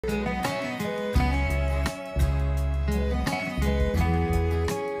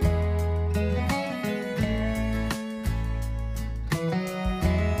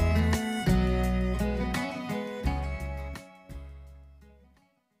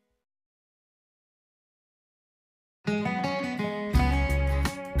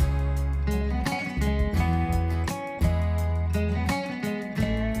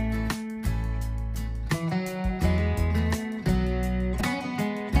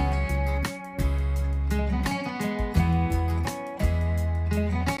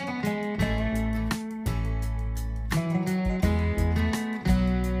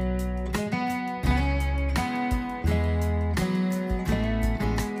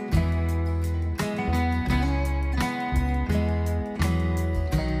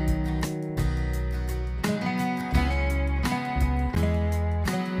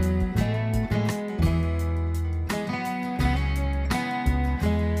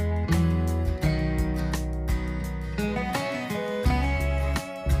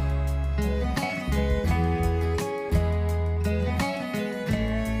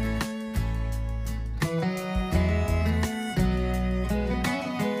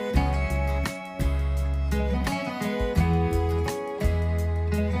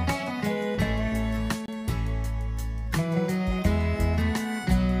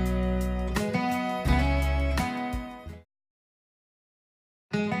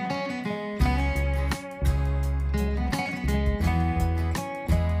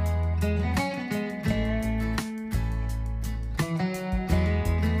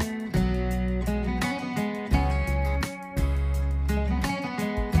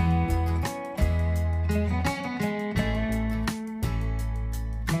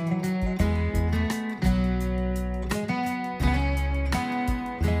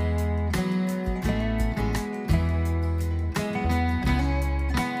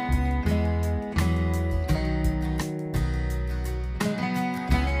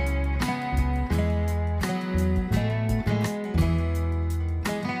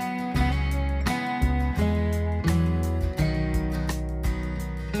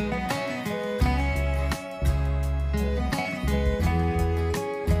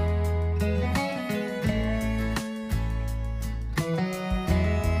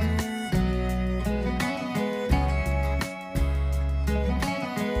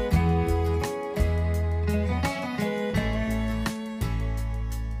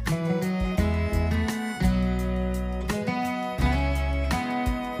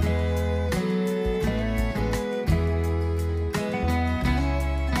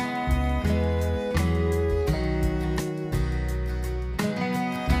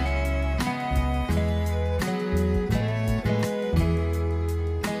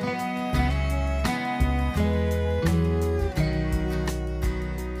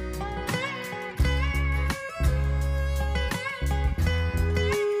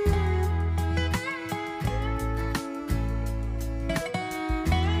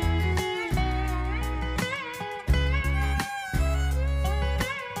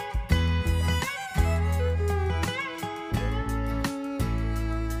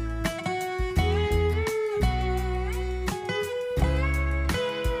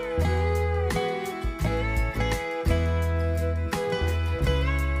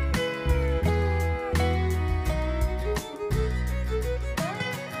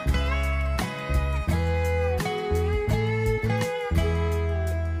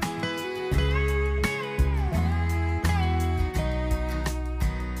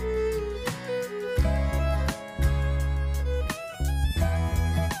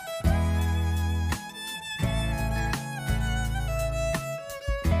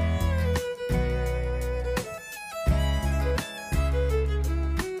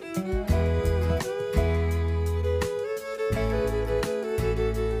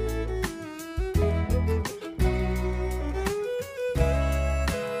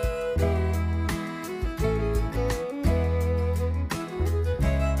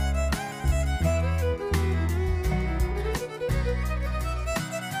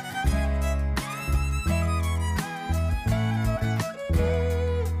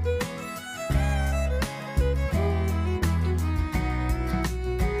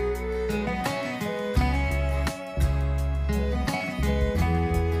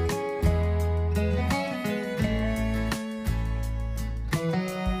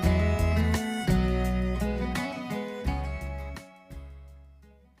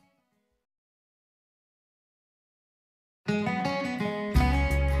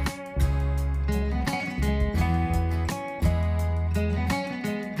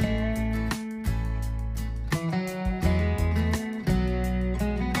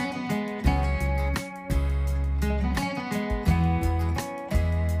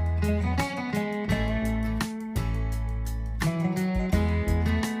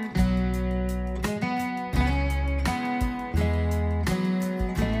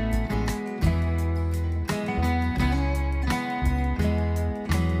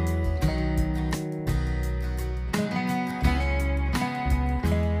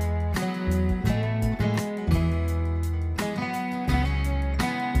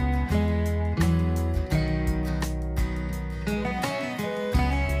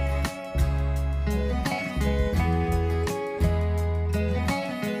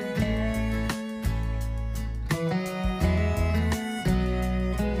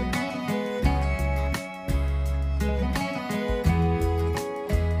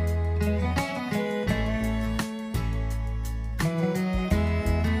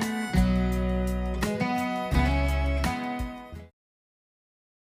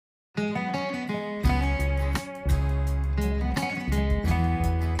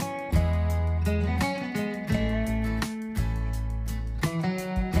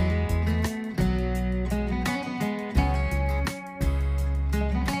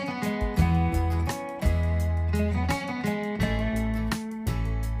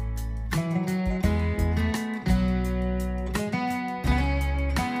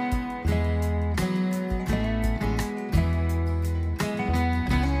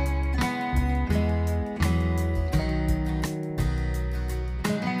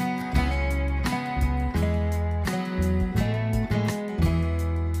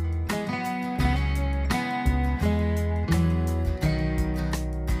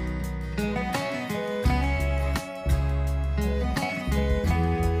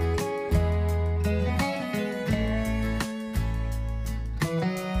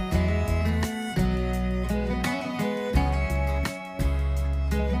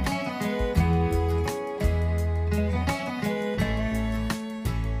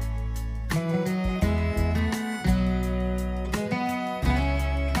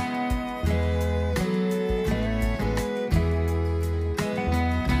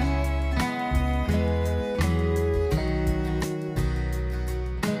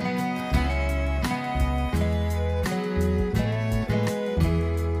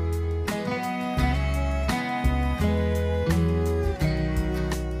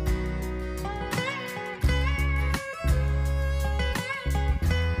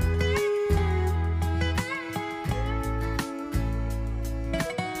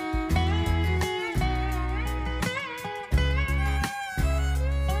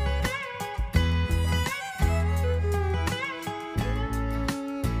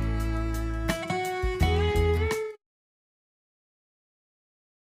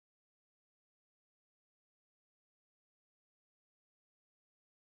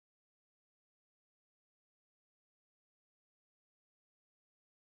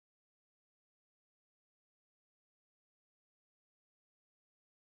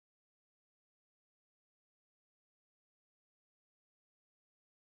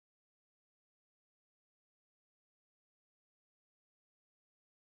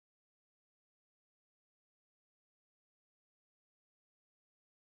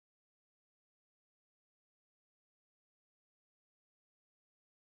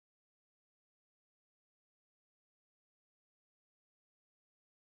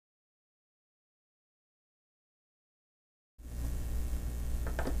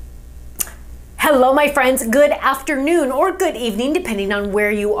Hello, my friends. Good afternoon or good evening, depending on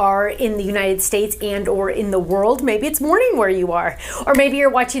where you are in the United States and or in the world. Maybe it's morning where you are, or maybe you're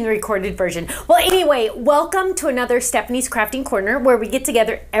watching the recorded version. Well, anyway, welcome to another Stephanie's Crafting Corner, where we get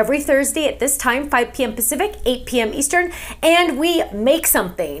together every Thursday at this time, 5 p.m. Pacific, 8 p.m. Eastern, and we make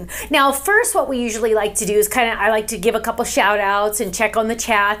something. Now, first, what we usually like to do is I like to give a couple shout outs and check on the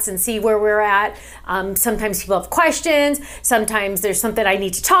chats and see where we're at. Sometimes people have questions. Sometimes there's something I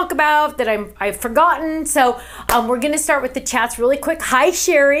need to talk about that I've forgotten. So we're going to start with the chats really quick. Hi,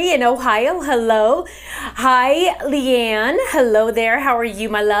 Sherry in Ohio. Hello. Hi, Leanne. Hello there. How are you,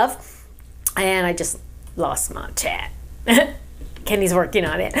 my love? And I just lost my chat. Kenny's working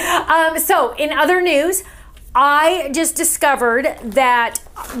on it. So in other news, I just discovered that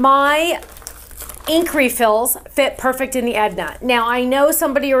my ink refills fit perfect in the Edna. Now, I know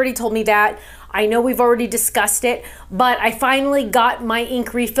somebody already told me that. I know we've already discussed it, but I finally got my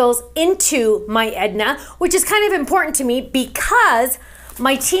ink refills into my Edna, which is kind of important to me because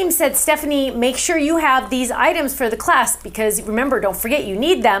my team said, Stephanie, make sure you have these items for the class because remember, don't forget you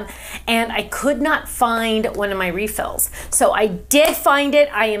need them. And I could not find one of my refills. So I did find it.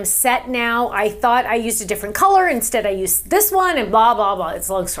 I am set now. I thought I used a different color. Instead, I used this one and blah, blah, blah. It's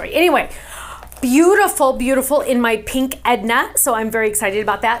a long story. Anyway. Beautiful, beautiful in my pink Edna. So I'm very excited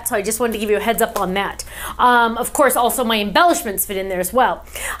about that. So I just wanted to give you a heads up on that. Of course, also my embellishments fit in there as well.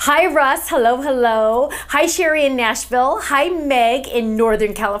 Hi, Russ. Hello, hello. Hi, Sherry in Nashville. Hi, Meg in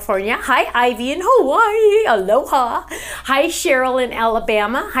Northern California. Hi, Ivy in Hawaii. Aloha. Hi, Cheryl in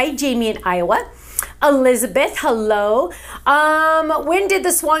Alabama. Hi, Jamie in Iowa. Elizabeth, hello. When did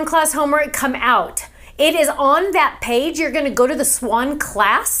the Swan class homework come out? It is on that page. You're going to go to the Swan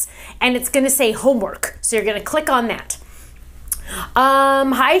class and it's going to say homework. So you're going to click on that.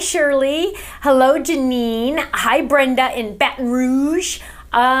 Hi, Shirley. Hello, Janine. Hi, Brenda in Baton Rouge.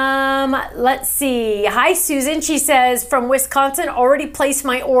 Let's see. Hi, Susan. She says, from Wisconsin, already placed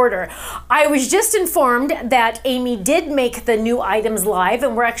my order. I was just informed that Amy did make the new items live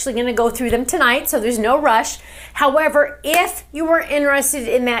and we're actually going to go through them tonight. So there's no rush. However, if you were interested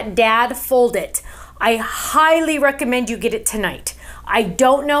in that Dad Fold It, I highly recommend you get it tonight. I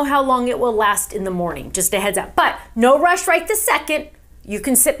don't know how long it will last in the morning, just a heads up. But no rush right this second. You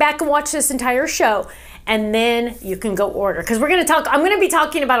can sit back and watch this entire show and then you can go order. Because I'm going to be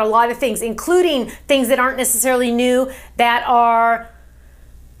talking about a lot of things, including things that aren't necessarily new, that are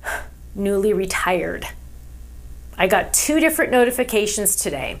newly retired. I got 2 different notifications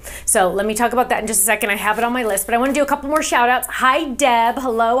today. So let me talk about that in just a second. I have it on my list, but I want to do a couple more shout outs. Hi, Deb.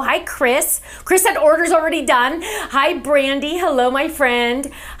 Hello. Hi, Chris. Chris said order's already done. Hi, Brandy. Hello, my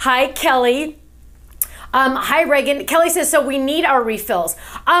friend. Hi, Kelly. Hi, Reagan. Kelly says, so we need our refills.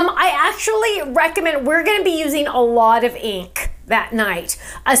 I actually recommend, we're going to be using a lot of ink that night,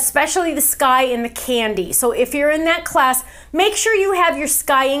 especially the Sky and the Candy. So if you're in that class, make sure you have your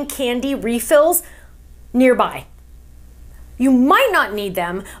Sky and Candy refills nearby. You might not need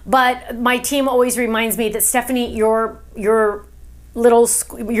them, but my team always reminds me that, Stephanie, your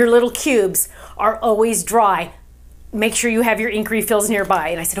little cubes are always dry. Make sure you have your ink refills nearby.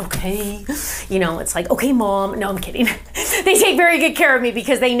 And I said, okay. You know, it's like, okay, Mom. No, I'm kidding. They take very good care of me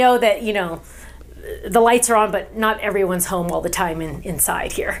because they know that, you know, the lights are on, but not everyone's home all the time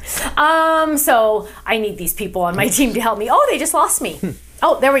inside here. So I need these people on my team to help me. Oh, they just lost me.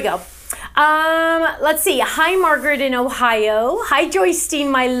 Oh, there we go. Let's see. Hi, Margaret in Ohio. Hi,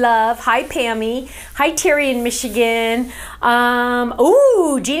 Joystein, my love. Hi, Pammy. Hi, Terry in Michigan.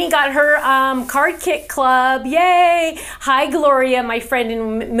 Ooh, Jeannie got her card kit club. Yay. Hi, Gloria, my friend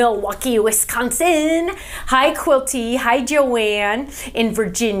in Milwaukee, Wisconsin. Hi, Quilty. Hi, Joanne in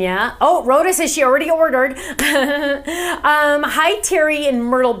Virginia. Oh, Rhoda says she already ordered. Hi, Terry in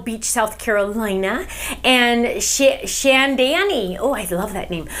Myrtle Beach, South Carolina. And Shandani. Oh, I love that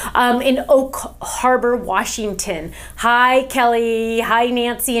name. In Oak Harbor, Washington. Hi, Kelly. Hi,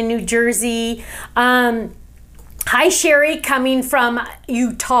 Nancy in New Jersey. Hi, Sherry, coming from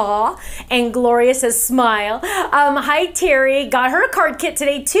Utah. And Gloria says, smile. Hi, Terry. Got her a card kit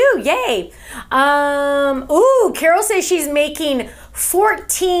today, too. Yay. Ooh, Carol says she's making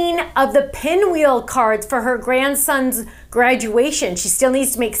 14 of the pinwheel cards for her grandson's graduation. She still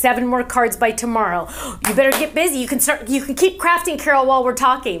needs to make 7 more cards by tomorrow. You better get busy. You can keep crafting, Carol, while we're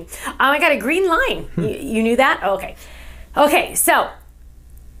talking. I got a green line. You knew that? Okay. Okay, so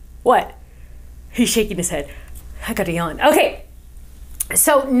what? He's shaking his head. I got a yawn. Okay.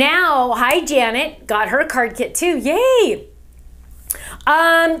 So now, hi, Janet. Got her card kit too. Yay.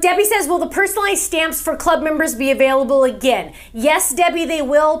 Debbie says, will the personalized stamps for club members be available again? Yes, Debbie, they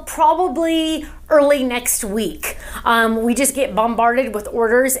will, probably early next week. We just get bombarded with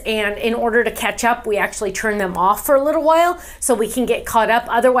orders, and in order to catch up, we actually turn them off for a little while so we can get caught up.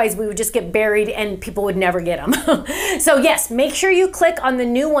 Otherwise, we would just get buried and people would never get them. So yes, make sure you click on the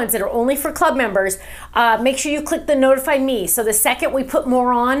new ones that are only for club members. Make sure you click the notify me. So the second we put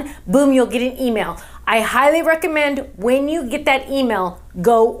more on, boom, you'll get an email. I highly recommend when you get that email,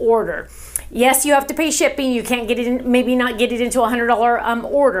 go order. Yes, you have to pay shipping. You can't get it in, maybe not get it into a $100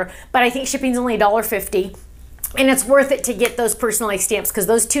 order, but I think shipping's only $1.50. And it's worth it to get those personalized stamps because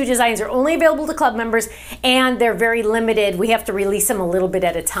those 2 designs are only available to club members and they're very limited. We have to release them a little bit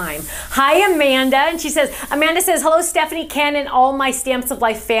at a time. Hi, Amanda. And she says, Amanda says, hello, Stephanie, Ken, and all my Stamps of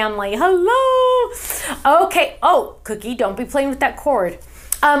Life family. Hello. Okay. Oh, Cookie, don't be playing with that cord.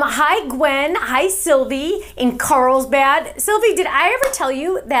 Hi, Gwen. Hi, Sylvie in Carlsbad. Sylvie, did I ever tell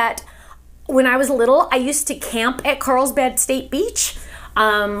you that when I was little, I used to camp at Carlsbad State Beach?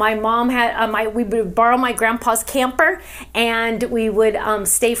 My mom had, we would borrow my grandpa's camper and we would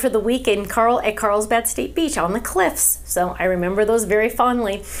stay for the week at Carlsbad State Beach on the cliffs. So I remember those very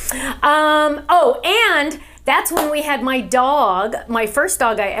fondly. Oh, and that's when we had my dog, my first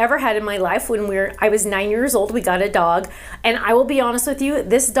dog I ever had in my life. When I was 9 years old, we got a dog. And I will be honest with you,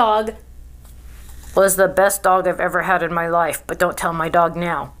 this dog was the best dog I've ever had in my life. But don't tell my dog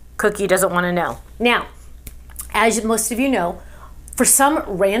now. Cookie doesn't want to know. Now, as most of you know, for some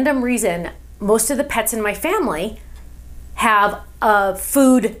random reason, most of the pets in my family have a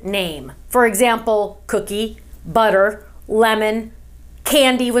food name. For example, Cookie, Butter, Lemon,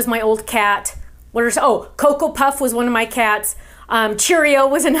 Candy was my old cat. Cocoa Puff was one of my cats. Cheerio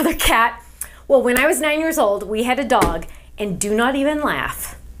was another cat. Well, when I was 9 years old, we had a dog, and do not even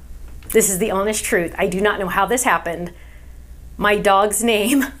laugh. This is the honest truth. I do not know how this happened. My dog's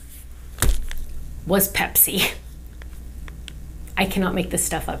name was Pepsi. I cannot make this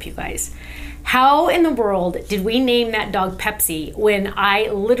stuff up, you guys. How in the world did we name that dog Pepsi when I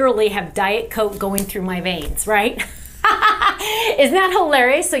literally have Diet Coke going through my veins, right? Isn't that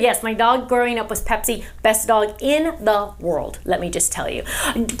hilarious? So yes, my dog growing up was Pepsi, best dog in the world, let me just tell you.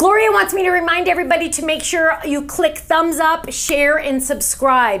 Gloria wants me to remind everybody to make sure you click thumbs up, share, and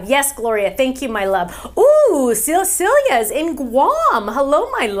subscribe. Yes, Gloria, thank you, my love. Ooh, Celia's in Guam. Hello,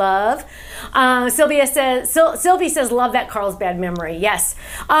 my love. Sylvie says, love that Carlsbad memory. Yes.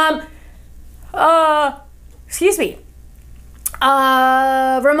 Excuse me.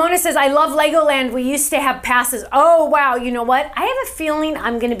 Ramona says, I love Legoland. We used to have passes. Oh, wow. You know what? I have a feeling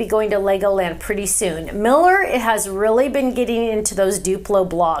I'm going to be going to Legoland pretty soon. Miller has really been getting into those Duplo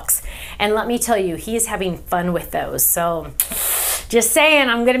blocks. And let me tell you, he is having fun with those. So just saying,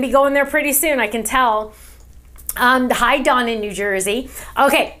 I'm going to be going there pretty soon. I can tell. Hi, Dawn in New Jersey.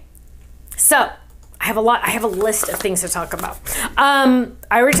 Okay. So I have a list of things to talk about. I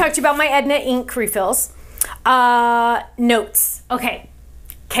already talked to you about my Edna ink refills. Notes. Okay.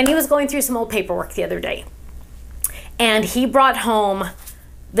 Kenny was going through some old paperwork the other day and he brought home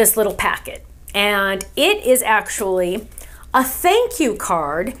this little packet, and it is actually a thank you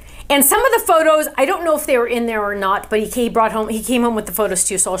card. And some of the photos, I don't know if they were in there or not, but he came home with the photos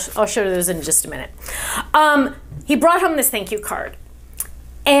too, so I'll show you those in just a minute. He brought home this thank you card,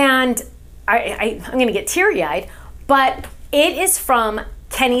 and I'm going to get teary-eyed, but it is from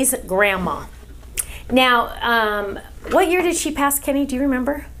Kenny's grandma. Now, what year did she pass, Kenny? Do you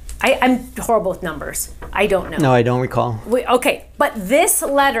remember? I'm horrible with numbers. I don't know. No, I don't recall. Okay, but this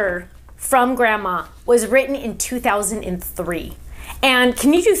letter from Grandma was written in 2003. And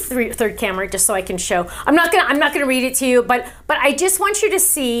can you do third camera just so I can show? I'm not gonna read it to you, but I just want you to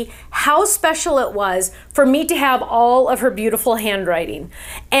see how special it was for me to have all of her beautiful handwriting.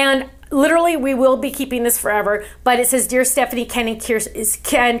 And literally, we will be keeping this forever, but it says, Dear Stephanie, Ken,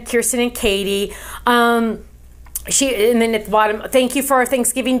 Kirsten, and Katie. And then at the bottom, thank you for our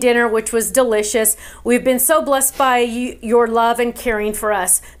Thanksgiving dinner, which was delicious. We've been so blessed by your love and caring for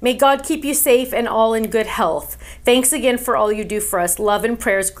us. May God keep you safe and all in good health. Thanks again for all you do for us. Love and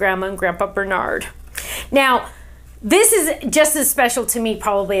prayers, Grandma and Grandpa Barnard. Now, this is just as special to me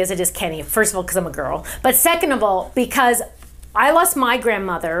probably as it is Kenny. First of all, because I'm a girl. But second of all, because I lost my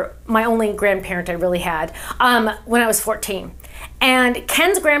grandmother, my only grandparent I really had, when I was 14. And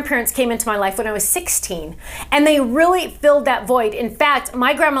Ken's grandparents came into my life when I was 16, and they really filled that void. In fact,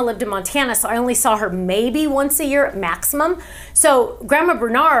 my grandma lived in Montana, so I only saw her maybe once a year at maximum. So Grandma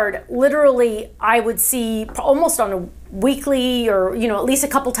Barnard, literally, I would see almost on a weekly or, you know, at least a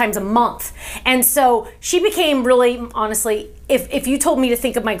couple times a month. And so she became really, honestly, if you told me to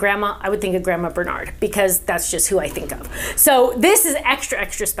think of my grandma, I would think of Grandma Barnard, because that's just who I think of. So this is extra,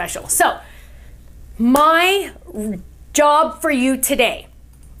 extra special. So my job for you today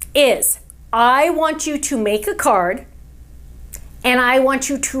is I want you to make a card and I want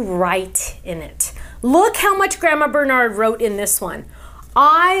you to write in it. Look how much Grandma Barnard wrote in this one.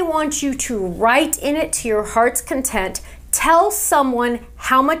 I want you to write in it to your heart's content. Tell someone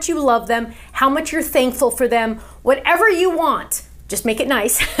how much you love them, how much you're thankful for them, whatever you want. Just make it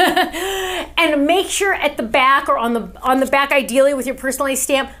nice. And make sure at the back, or on the back ideally with your personalized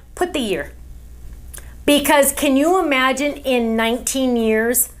stamp, put the year. Because can you imagine in 19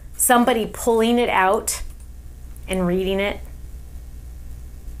 years somebody pulling it out and reading it?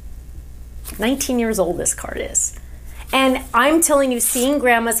 19 years old this card is. And I'm telling you, seeing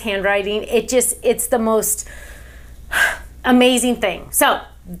Grandma's handwriting, it's the most amazing thing. So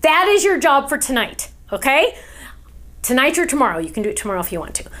that is your job for tonight, okay? Tonight or tomorrow. You can do it tomorrow if you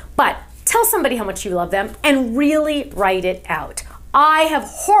want to. But tell somebody how much you love them and really write it out. I have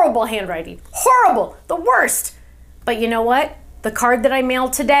horrible handwriting, horrible, the worst. But you know what? The card that I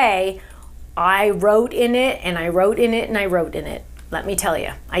mailed today, I wrote in it and I wrote in it and I wrote in it. Let me tell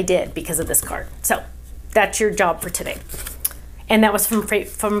you, I did, because of this card. So that's your job for today. And that was from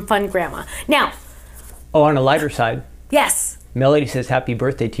Fun Grandma. Now. Oh, on a lighter side. Yes. Melody says happy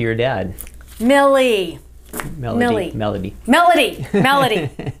birthday to your dad. Melody. Melody.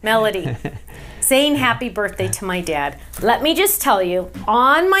 Saying happy birthday to my dad. Let me just tell you,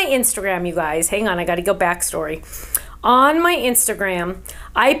 on my Instagram, you guys, hang on, I got to go backstory. On my Instagram,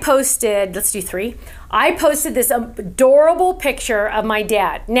 I posted, let's do 3. I posted this adorable picture of my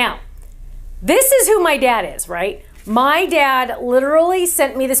dad. Now, this is who my dad is, right? My dad literally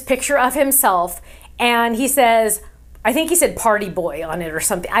sent me this picture of himself, and he says, I think he said party boy on it or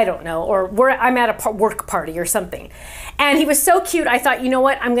something. I don't know. Or I'm at a work party or something. And he was so cute, I thought, you know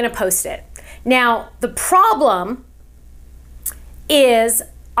what? I'm going to post it. Now, the problem is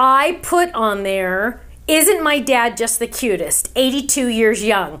I put on there, isn't my dad just the cutest? 82 years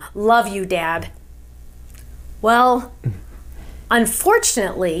young. Love you, Dad. Well,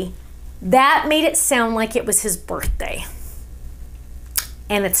 unfortunately, that made it sound like it was his birthday.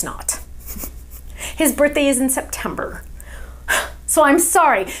 And it's not. His birthday is in September. So I'm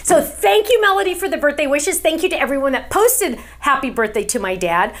sorry. So thank you, Melody, for the birthday wishes. Thank you to everyone that posted happy birthday to my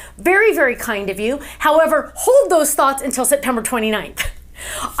dad. Very, very kind of you. However, hold those thoughts until September 29th.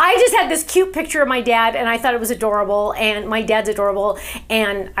 I just had this cute picture of my dad and I thought it was adorable, and my dad's adorable,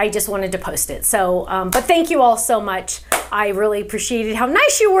 and I just wanted to post it. So, but thank you all so much. I really appreciated how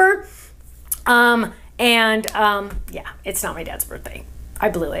nice you were. Yeah, it's not my dad's birthday. I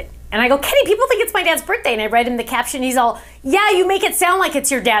blew it. And I go, Kenny, people think it's my dad's birthday. And I read him the caption. He's all, yeah, you make it sound like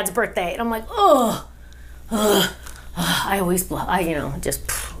it's your dad's birthday. And I'm like, I always blow.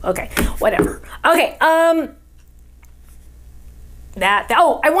 Okay, whatever. Okay, oh,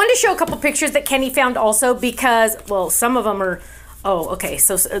 I wanted to show a couple pictures that Kenny found also, because, well, some of them are, okay.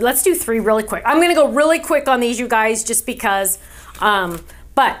 So let's do 3 really quick. I'm going to go really quick on these, you guys, just because,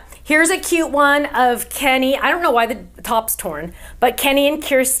 but here's a cute one of Kenny. I don't know why the top's torn, but Kenny and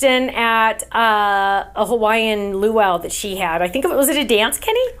Kirsten at a Hawaiian luau that she had. I think was it a dance,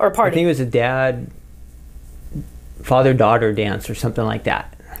 Kenny, or a party? I think it was a father-daughter dance or something like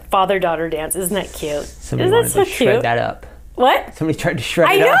that. Father-daughter dance. Isn't that cute? Somebody wanted to shred that up. What? Somebody tried to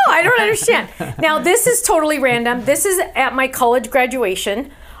shred it up. I know. I don't understand. Now, this is totally random. This is at my college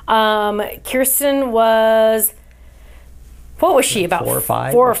graduation. Kirsten was... What was she, about 4 or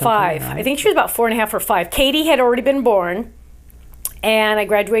 5? 4 or 5. I think she was about 4.5 or 5. Katie had already been born, and I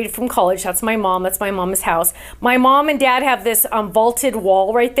graduated from college. That's my mom. That's my mom's house. My mom and dad have this vaulted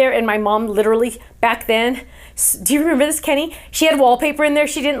wall right there, and my mom literally, back then, do you remember this, Kenny? She had wallpaper in there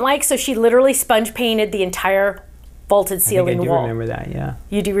she didn't like, so she literally sponge painted the entire vaulted ceiling wall. I remember that, yeah.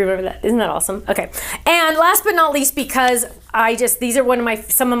 You do remember that? Isn't that awesome? Okay. And last but not least, because these are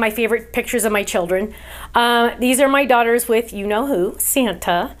some of my favorite pictures of my children. These are my daughters with you know who,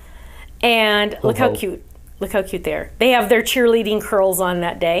 Santa. And look how cute. Look how cute they are. They have their cheerleading curls on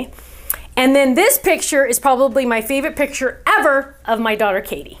that day. And then this picture is probably my favorite picture ever of my daughter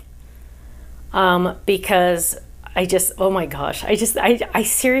Katie. Because oh my gosh, I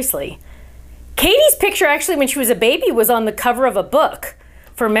seriously. Katie's picture, actually, when she was a baby, was on the cover of a book.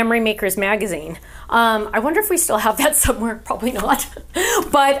 for Memory Makers magazine. I wonder if we still have that somewhere. Probably not.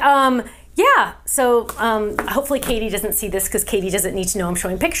 But yeah, so hopefully Katie doesn't see this because Katie doesn't need to know I'm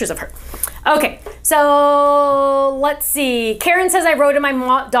showing pictures of her. Okay, so let's see. Karen says, I wrote in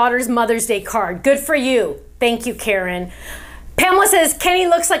my daughter's Mother's Day card. Good for you. Thank you, Karen. Pamela says, Kenny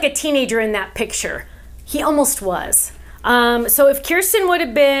looks like a teenager in that picture. He almost was. So if Kirsten would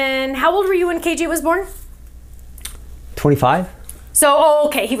have been, how old were you when KJ was born? 25. So, oh,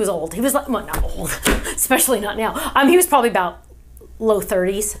 okay, he was old. He was, well, not old, especially not now. He was probably about low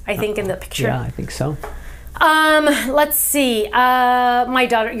 30s, I think, in the picture. Yeah, I think so. Let's see.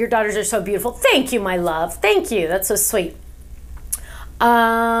 Your daughters are so beautiful. Thank you, my love. Thank you. That's so sweet.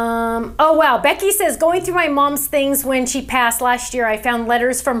 Oh wow, Becky says, going through my mom's things when she passed last year, I found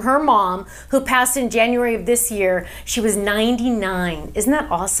letters from her mom who passed in January of this year. She was 99. Isn't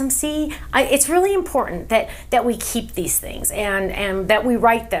that awesome? See, it's really important that we keep these things and that we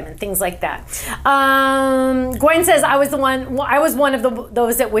write them and things like that. Gwen says, I was one of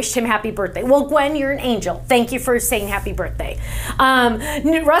those that wished him happy birthday. Well, Gwen, you're an angel. Thank you for saying happy birthday.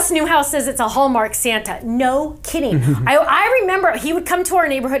 Russ Newhouse says it's a Hallmark Santa. No kidding. I remember he would come to our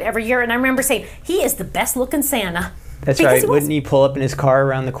neighborhood every year, and I remember saying, he is the best looking Santa. That's right. Wouldn't he pull up in his car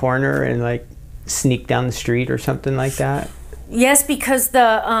around the corner and like sneak down the street or something like that? Yes, because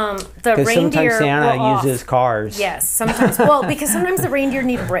the reindeer sometimes Santa uses cars. Yes, sometimes. Well, because sometimes the reindeer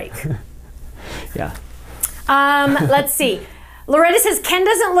need a break. Yeah. Let's see. Loretta says, Ken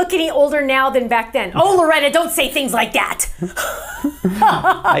doesn't look any older now than back then. Oh, Loretta, don't say things like that.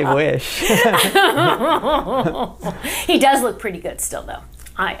 I wish. He does look pretty good still, though.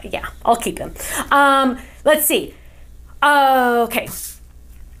 Yeah, I'll keep him. Let's see. Okay.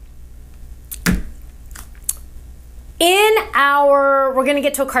 We're going to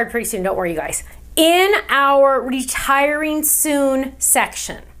get to a card pretty soon. Don't worry, you guys. In our retiring soon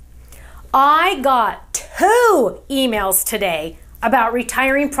section, I got 2 emails today about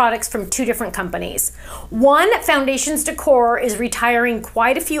retiring products from 2 different companies. One, Foundations Decor, is retiring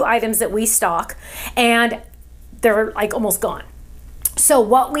quite a few items that we stock, and they're like almost gone. So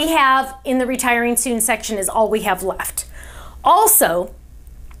what we have in the retiring soon section is all we have left. Also,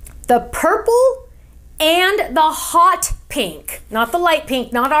 the purple and the hot pink, not the light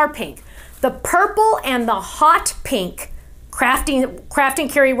pink, not our pink, the purple and the hot pink craft and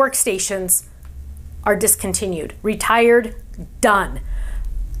carry workstations are discontinued, retired, done.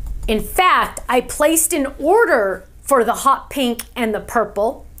 In fact, I placed an order for the hot pink and the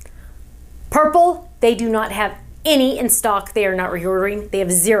purple. Purple, they do not have any in stock. They are not reordering. They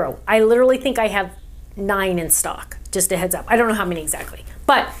have 0. I literally think I have 9 in stock. Just a heads up. I don't know how many exactly,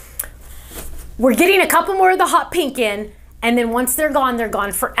 but we're getting a couple more of the hot pink in, and then once they're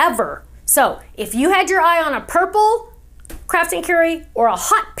gone forever. So if you had your eye on a purple craft and carry or a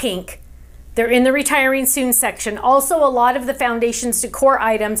hot pink, they're in the retiring soon section. Also, a lot of the Foundations Decor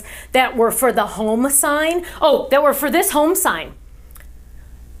items that were for the home sign. Oh, that were for this home sign.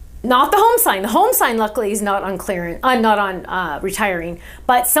 Not the home sign. The home sign, luckily, is not on clearance, not on retiring.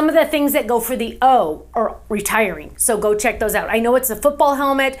 But some of the things that go for the O are retiring. So go check those out. I know it's a football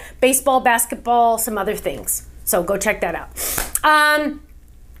helmet, baseball, basketball, some other things. So go check that out.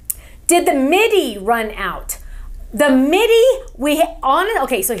 Did the MIDI run out? The MIDI,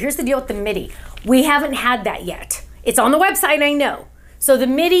 okay, so here's the deal with the MIDI. We haven't had that yet. It's on the website, I know. So the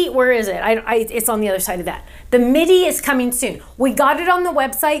MIDI, where is it? It's on the other side of that. The MIDI is coming soon. We got it on the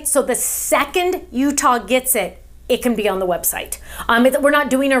website, so the second Utah gets it, it can be on the website. We're not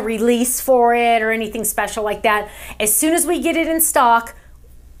doing a release for it or anything special like that. As soon as we get it in stock,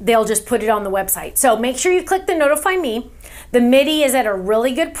 they'll just put it on the website. So make sure you click the notify me. The MIDI is at a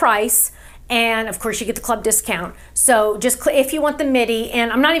really good price. And of course you get the club discount. So just click if you want the MIDI,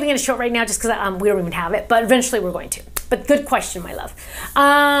 and I'm not even gonna show it right now just because we don't even have it, but eventually we're going to. But good question, my love.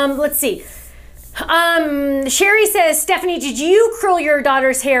 Let's see. Sherry says, Stephanie, did you curl your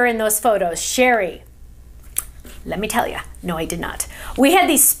daughter's hair in those photos? Sherry, let me tell you, no, I did not. We had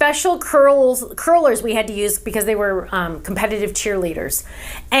these special curlers we had to use because they were competitive cheerleaders.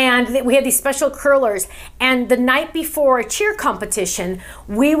 And we had these special curlers. And the night before a cheer competition,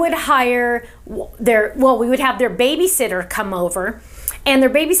 we would hire we would have their babysitter come over. And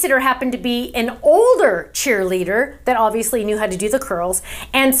their babysitter happened to be an older cheerleader that obviously knew how to do the curls.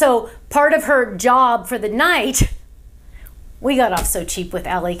 And so part of her job for the night, we got off so cheap with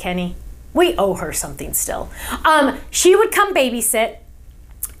Allie Kenny. We owe her something still. She would come babysit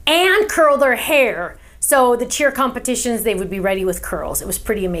and curl their hair. So the cheer competitions, they would be ready with curls. It was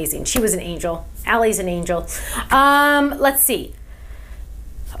pretty amazing. She was an angel. Allie's an angel. Let's see.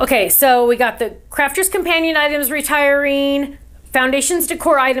 Okay, so we got the Crafter's Companion items retiring. Foundations,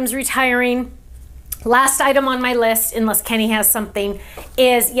 decor items, retiring. Last item on my list, unless Kenny has something,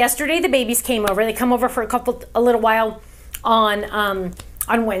 is yesterday the babies came over. They come over for a little while on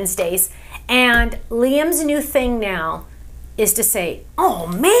Wednesdays. And Liam's new thing now is to say, "Oh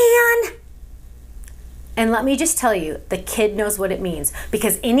man." And let me just tell you, the kid knows what it means.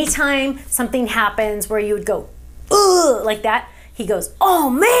 Because anytime something happens where you would go, "Ugh," like that, he goes, "Oh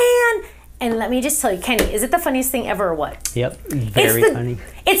man." And let me just tell you, Kenny, is it the funniest thing ever or what? Yep, very funny.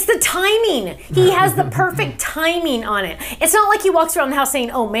 It's the timing. He has the perfect timing on it. It's not like he walks around the house saying,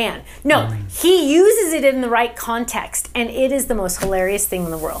 "Oh man." No, he uses it in the right context. And it is the most hilarious thing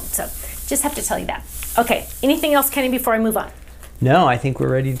in the world. So just have to tell you that. Okay, anything else, Kenny, before I move on? No, I think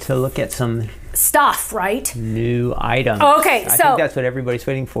we're ready to look at some stuff, right? New items. Okay, I think that's what everybody's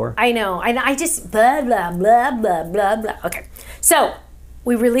waiting for. I know. I just blah, blah, blah, blah, blah, blah. Okay, so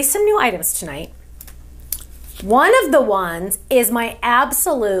we released some new items tonight. One of the ones is my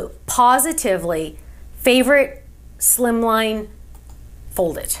absolute, positively favorite slimline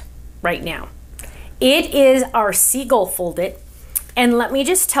Fold It right now. It is our Seagull Fold It. And let me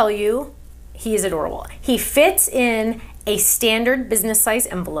just tell you, he is adorable. He fits in a standard business size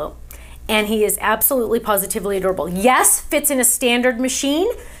envelope. And he is absolutely positively adorable. Yes, fits in a standard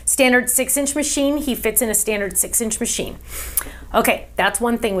machine, standard 6-inch machine. He fits in a standard 6-inch machine. Okay, that's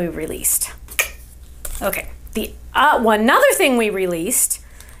one thing we released. Okay, the another thing we released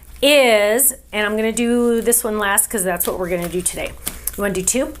is, and I'm gonna do this one last because that's what we're gonna do today. You wanna do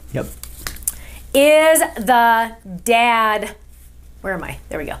two? Yep. Is the Dad, where am I?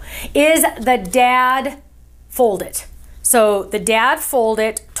 There we go. Is the Dad Fold It. So the Dad Fold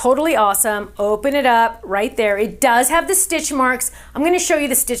It, totally awesome. Open it up right there. It does have the stitch marks. I'm going to show you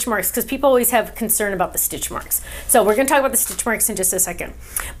the stitch marks because people always have concern about the stitch marks. So we're going to talk about the stitch marks in just a second.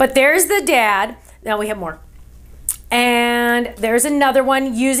 But there's the Dad. Now we have more. And there's another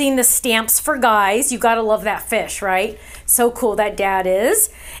one using the Stamps for Guys. You got to love that fish, right? So cool that Dad is.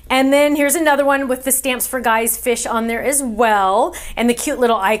 And then here's another one with the Stamps for Guys fish on there as well. And the cute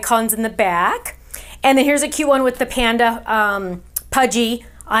little icons in the back. And then here's a cute one with the panda Pudgy.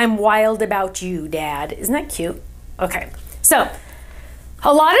 "I'm wild about you, Dad." Isn't that cute? Okay, so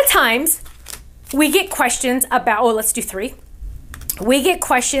a lot of times we get questions about, oh, let's do three. We get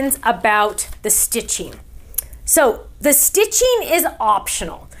questions about the stitching. So the stitching is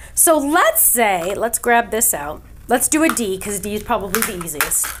optional. So let's say, let's grab this out. Let's do a D because D is probably the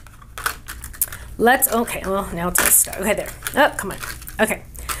easiest. Okay, well, now it's gonna start. Okay, there. Oh, come on. Okay.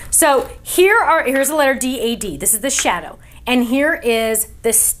 So here's the letter D, A, D. This is the shadow. And here is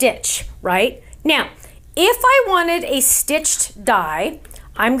the stitch, right? Now, if I wanted a stitched die,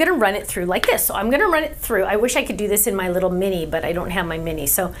 I'm gonna run it through like this. So I'm gonna run it through. I wish I could do this in my little mini, but I don't have my mini.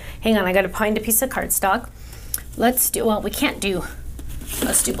 So hang on, I gotta find a piece of cardstock. Let's do, well, we can't do,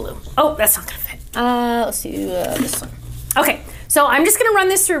 let's do blue. Oh, that's not gonna fit. Let's do this one. Okay, so I'm just gonna run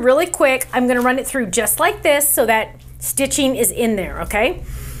this through really quick. I'm gonna run it through just like this so that stitching is in there, okay?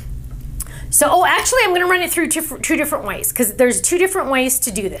 So, oh, actually, I'm going to run it through two different ways because there's two different ways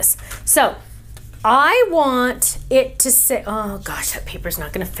to do this. So, I want it to say, oh gosh, that paper's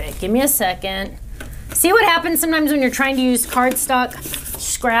not going to fit. Give me a second. See what happens sometimes when you're trying to use cardstock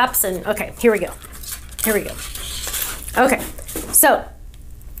scraps and, okay, here we go. Here we go. Okay, so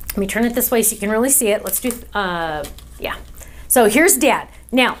let me turn it this way so you can really see it. Let's do, yeah. So here's Dad.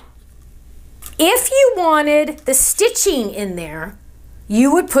 Now, if you wanted the stitching in there,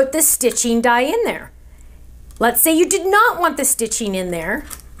 you would put the stitching die in there. Let's say you did not want the stitching in there,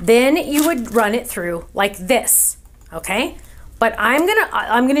 then you would run it through like this, okay? But I'm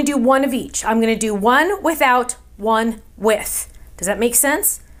gonna do one of each. I'm gonna do one without, one with. Does that make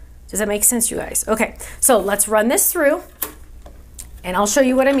sense? Does that make sense, you guys? Okay, so let's run this through, and I'll show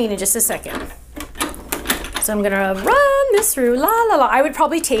you what I mean in just a second. So I'm gonna run this through, la la la. I would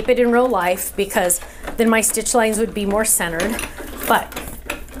probably tape it in real life because then my stitch lines would be more centered. But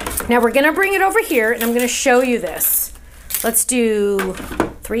now we're gonna bring it over here and I'm gonna show you this. Let's do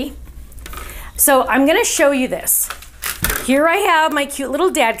 3. So I'm gonna show you this. Here I have my cute little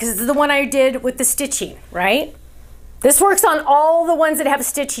Dad because this is the one I did with the stitching, right? This works on all the ones that have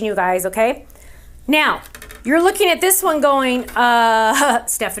stitching, you guys, okay? Now, you're looking at this one going,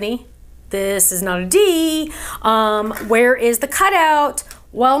 Stephanie, this is not a D. Where is the cutout?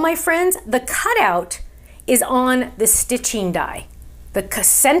 Well, my friends, the cutout is on the stitching die. The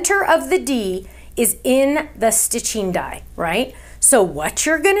center of the D is in the stitching die, right? So what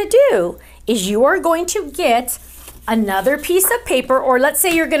you're gonna do is you are going to get another piece of paper, or let's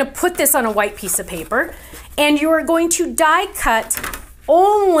say you're gonna put this on a white piece of paper, and you are going to die cut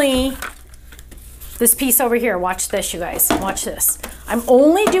only this piece over here. Watch this, you guys. Watch this. I'm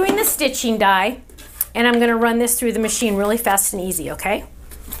only doing the stitching die, and I'm gonna run this through the machine really fast and easy, okay?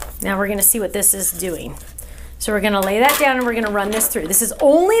 Now we're gonna see what this is doing. So we're gonna lay that down and we're gonna run this through. This is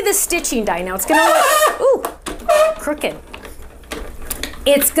only the stitching die. Now it's gonna look, ooh, crooked.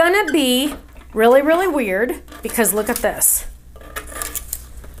 It's gonna be really, really weird because look at this.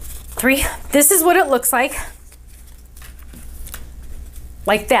 This is what it looks like.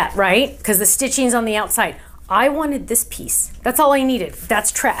 Like that, right? Because the stitching's on the outside. I wanted this piece. That's all I needed.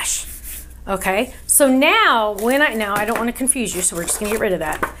 That's trash. Okay, so now I don't want to confuse you, so we're just gonna get rid of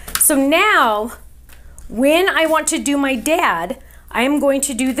that. So now, when I want to do my dad, I am going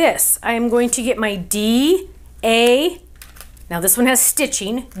to do this. I am going to get my D, A, now this one has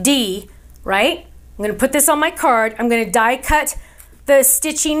stitching, D, right? I'm gonna put this on my card. I'm gonna die cut the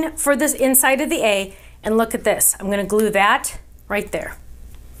stitching for this inside of the A, and look at this. I'm gonna glue that right there.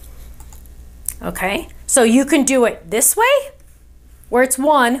 Okay, so you can do it this way, where it's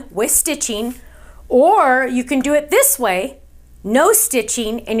one with stitching, or you can do it this way, no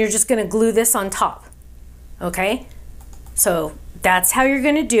stitching, and you're just gonna glue this on top, okay? So that's how you're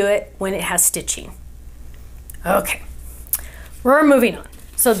gonna do it when it has stitching. Okay, we're moving on.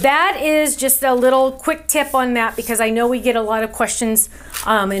 So that is just a little quick tip on that because I know we get a lot of questions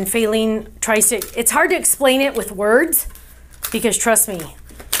and Faylene tries to, it's hard to explain it with words because trust me,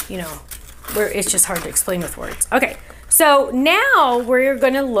 you know, it's just hard to explain with words. Okay. So now we're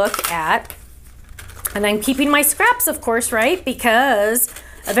going to look at, and I'm keeping my scraps, of course, right? Because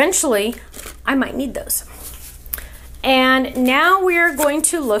eventually I might need those. And now we're going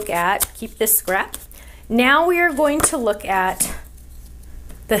to look at, keep this scrap. Now we are going to look at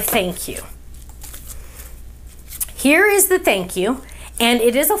the thank you. Here is the thank you, and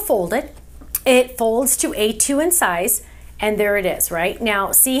it is a folded. It folds to A2 in size, and there it is, right?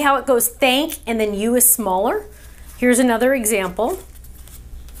 Now see how it goes thank, and then U is smaller. Here's another example.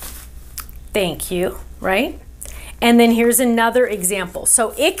 Thank you, right? And then here's another example.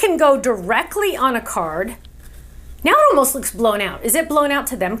 So it can go directly on a card. Now it almost looks blown out. Is it blown out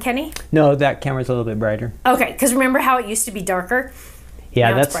to them, Kenny? No, that camera's a little bit brighter. Okay, because remember how it used to be darker?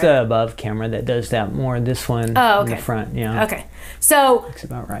 Yeah, that's the above camera that does that more. This one in the front, yeah. Okay, so looks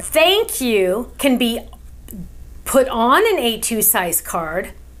about right. Thank you can be put on an A2 size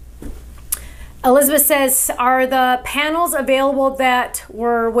card. Elizabeth says, are the panels available that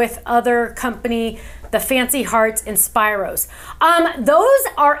were with other company, the Fancy Hearts and Spyros? Those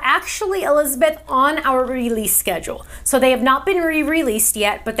are actually, Elizabeth, on our release schedule. So they have not been re-released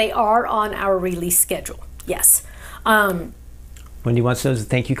yet, but they are on our release schedule. Yes. Wendy wants to know, is the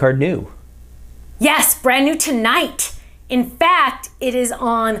thank you card new? Yes, brand new tonight. In fact, it is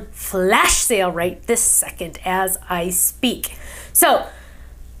on flash sale right this second as I speak. So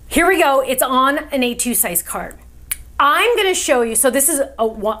here we go. It's on an A2 size card. I'm going to show you. So this is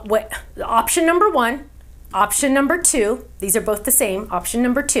option number 1, option number 2. These are both the same. Option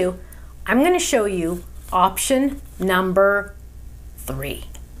number 2. I'm going to show you option number 3.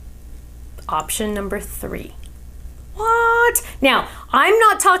 Option number 3. What? Now, I'm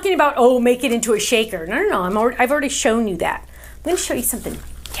not talking about, oh, make it into a shaker. No. I've already shown you that. I'm going to show you something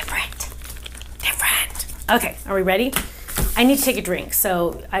different. Okay, are we ready? I need to take a drink,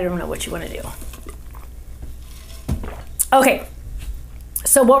 so I don't know what you want to do. Okay,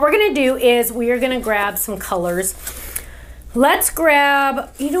 so what we're going to do is we are going to grab some colors. Let's grab,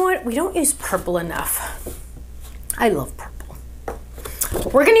 you know what? We don't use purple enough. I love purple.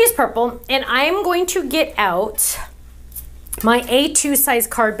 We're going to use purple, and I'm going to get out my A2 size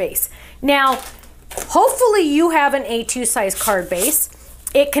card base. Now, hopefully you have an A2 size card base.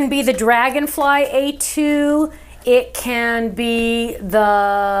 It can be the Dragonfly A2. It can be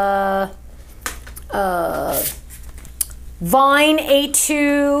the Vine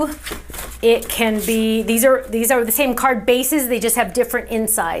A2. It can be, these are the same card bases, they just have different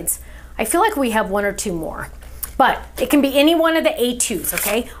insides. I feel like we have 1 or 2 more. But it can be any one of the A2s,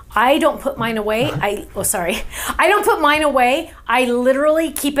 okay? I don't put mine away. I don't put mine away. I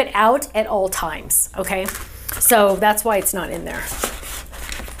literally keep it out at all times, okay? So that's why it's not in there.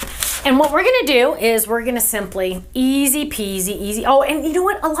 And what we're gonna do is we're gonna simply, easy peasy, easy. Oh, and you know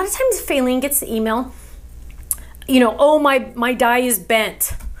what? A lot of times Faylene gets the email, you know, oh, my die is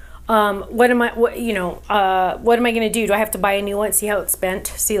bent. What am I gonna do? Do I have to buy a new one? See how it's bent?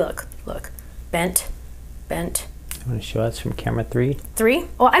 See, look, bent. You want to show us from camera 3? 3?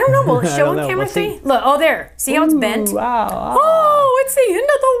 Well, I don't know. Will it show on camera 3? Look, oh, there. See how it's bent? Wow. Oh, it's the end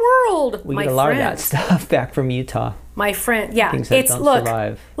of the world. We get a lot of that stuff back from Utah. My friend, yeah. Things that don't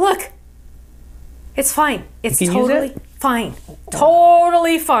survive. Look. It's fine. It's totally fine.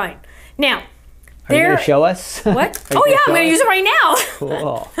 Totally fine. Now, Are you going to show us? What? Oh yeah, I'm going to use it right now.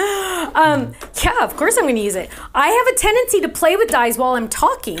 Cool. Yeah, of course I'm going to use it. I have a tendency to play with dies while I'm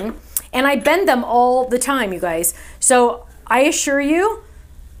talking, and I bend them all the time, you guys. So I assure you,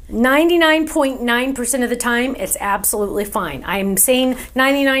 99.9% of the time, it's absolutely fine. I'm saying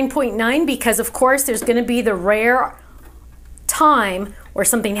 99.9 because, of course, there's going to be the rare time where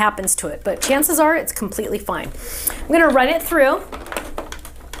something happens to it, but chances are it's completely fine. I'm going to run it through.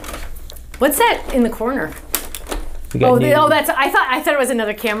 What's that in the corner? That's. I thought it was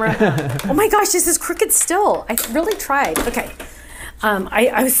another camera. Oh my gosh, this is crooked still. I really tried. Okay,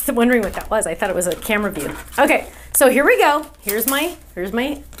 I was wondering what that was. I thought it was a camera view. Okay, so here we go. Here's my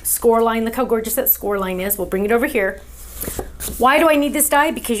score line. Look how gorgeous that score line is. We'll bring it over here. Why do I need this die?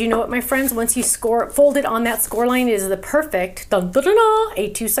 Because you know what, my friends, once you fold it on that score line, it is the perfect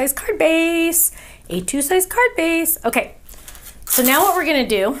A2 size card base. A2 size card base. Okay, so now what we're gonna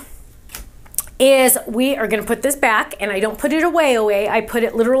do is we are gonna put this back, and I don't put it away. I put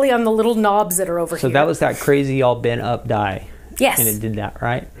it literally on the little knobs that are over here. So that was that crazy all bent up die. Yes. And it did that,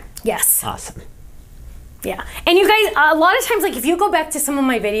 right? Yes. Awesome. Yeah, and you guys, a lot of times, like if you go back to some of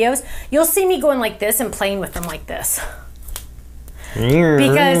my videos, you'll see me going like this and playing with them like this.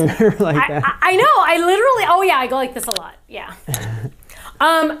 Because like that. I know, I literally, oh yeah, I go like this a lot, yeah.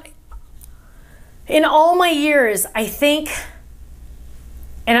 In all my years, I think,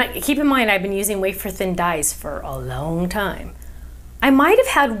 and keep in mind, I've been using wafer thin dies for a long time. I might have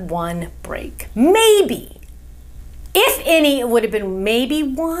had one break, maybe. If any, it would have been maybe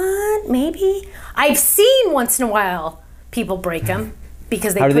one, maybe. I've seen once in a while people break them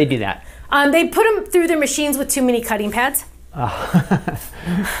because How do they do that? They put them through their machines with too many cutting pads.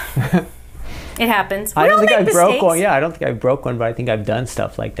 It happens. I don't think I broke one. Yeah, I don't think I broke one, but I think I've done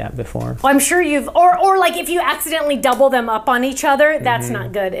stuff like that before. Well, I'm sure you've, or like if you accidentally double them up on each other, that's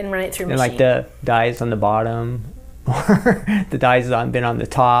not good, and run it through and machine. like the dies on the bottom, or the dies that been on the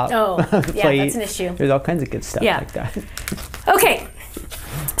top. Oh, yeah, plate. that's an issue. There's all kinds of good stuff like that. Okay.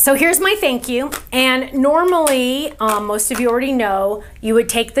 So here's my thank you, and normally, most of you already know, you would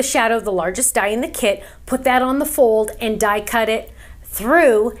take the shadow, the largest die in the kit, put that on the fold, and die cut it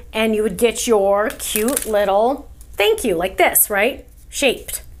through, and you would get your cute little thank you, like this, right?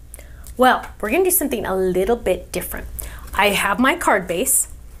 Shaped. Well, we're gonna do something a little bit different. I have my card base.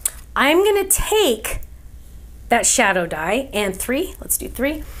 I'm gonna take that shadow die, and let's do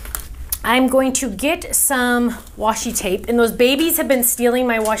three. I'm going to get some washi tape, and those babies have been stealing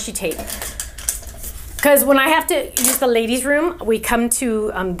my washi tape. Because when I have to use the ladies' room, we come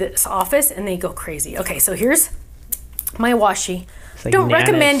to this office and they go crazy. Okay, so here's my washi. Like don't Nana's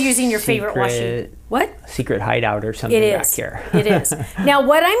recommend using your favorite washi. What? Secret hideout or something back here. It is. Now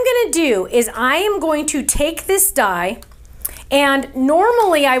what I'm gonna do is I am going to take this die, and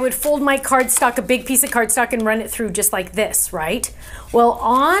normally I would fold my cardstock, a big piece of cardstock, and run it through just like this, right? Well,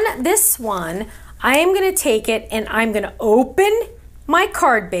 on this one, I am gonna take it and I'm gonna open my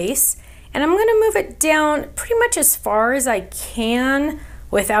card base, and I'm gonna move it down pretty much as far as I can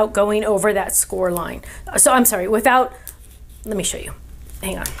without going over that score line. So I'm sorry, let me show you,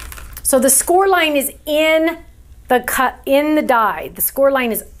 hang on. So the score line is in the die. The score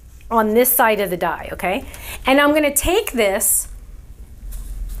line is on this side of the die, okay? And I'm gonna take this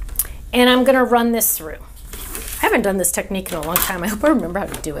and I'm gonna run this through. I haven't done this technique in a long time. I hope I remember how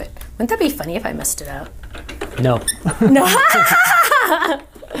to do it. Wouldn't that be funny if I messed it up? No. No.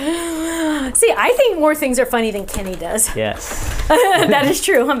 See, I think more things are funny than Kenny does. Yes. That is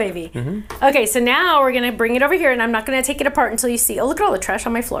true, huh, baby? Okay, so now we're gonna bring it over here, and I'm not gonna take it apart until you see, oh, look at all the trash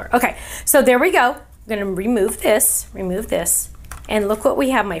on my floor. Okay, so there we go. I'm gonna remove this, and look what we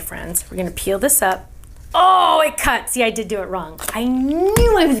have, my friends. We're gonna peel this up. Oh, it cut. See, I did do it wrong. I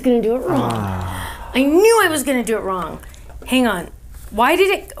knew I was gonna do it wrong. I knew I was gonna do it wrong. Hang on. Why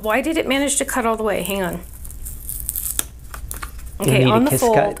did it manage to cut all the way? Hang on. Okay, on the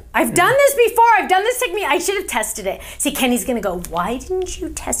fold. Cut. I've done this before. I've done this technique. I should have tested it. See, Kenny's gonna go, why didn't you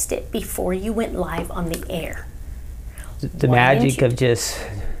test it before you went live on the air? The magic of just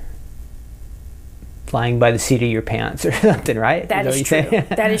flying by the seat of your pants or something, right? That is true.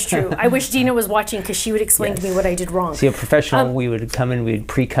 That is true. I wish Dina was watching because she would explain to me what I did wrong. See, a professional, we would come in, we'd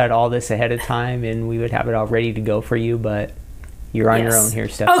pre-cut all this ahead of time, and we would have it all ready to go for you, but you're on your own here,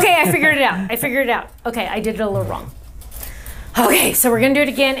 Stephanie. Okay, I figured it out. Okay, I did it a little wrong. Okay, so we're gonna do it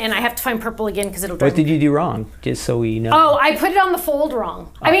again, and I have to find purple again because it'll drive me. What did you do wrong? Just so we know. Oh, I put it on the fold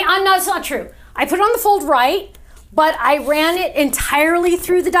wrong. I mean, no, it's not true. I put it on the fold right, but I ran it entirely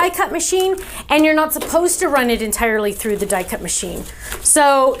through the die cut machine, and you're not supposed to run it entirely through the die cut machine.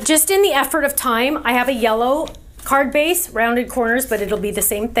 So just in the effort of time, I have a yellow card base, rounded corners, but it'll be the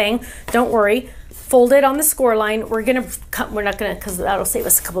same thing. Don't worry. fold it on the score line. We're not gonna, because that'll save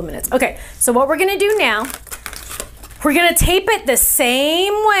us a couple of minutes. Okay, so what we're gonna do now, we're gonna tape it the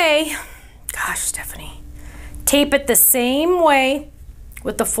same way. Gosh, Stephanie. Tape it the same way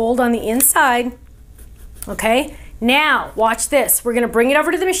with the fold on the inside. Okay, now watch this. We're gonna bring it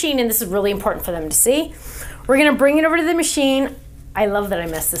over to the machine, and this is really important for them to see. We're gonna bring it over to the machine. I love that I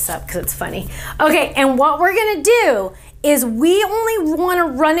messed this up because it's funny. Okay, and what we're gonna do is we only wanna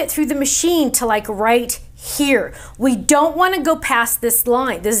run it through the machine to like right here. We don't wanna go past this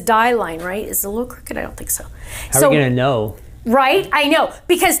line, this die line, right? Is it a little crooked? I don't think so. How are we gonna know? Right, I know,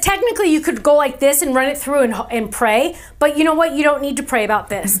 because technically you could go like this and run it through and pray, but you know what? You don't need to pray about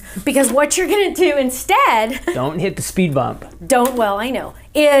this, because what you're gonna do instead... Don't hit the speed bump. Well, I know,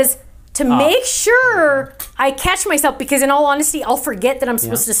 is to make sure I catch myself, because in all honesty, I'll forget that I'm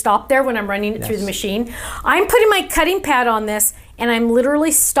supposed to stop there when I'm running it through the machine. I'm putting my cutting pad on this, and I'm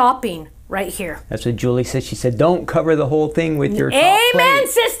literally stopping right here. That's what Julie said. She said, don't cover the whole thing with your top Amen, plate.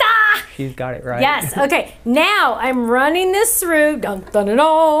 sister! She's got it right. Yes, okay. Now I'm running this through. Dun, dun, dun,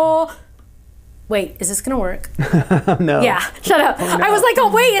 dun. Wait, is this gonna work? No. Yeah, shut up. Oh, no. I was like,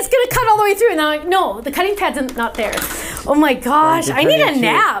 oh wait, it's gonna cut all the way through. And I'm like, no, the cutting pad's not there. Oh my gosh, I need a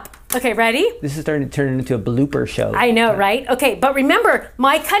nap. Okay, ready? This is starting to turn into a blooper show. I know, right? Okay, but remember,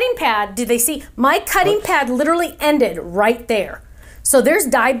 my cutting pad, did they see? My cutting pad literally ended right there. So there's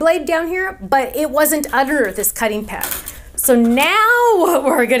die blade down here, but it wasn't under this cutting pad. So now what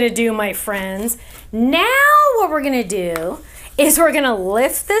we're gonna do, my friends, is we're gonna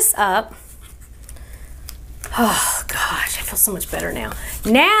lift this up. Oh gosh, I feel so much better now.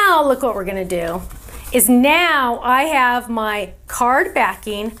 Now look what we're gonna do, is now I have my card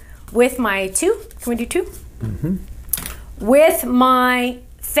backing with my two, can we do two? Mm-hmm. With my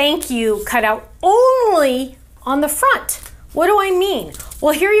thank you cut out only on the front. What do I mean?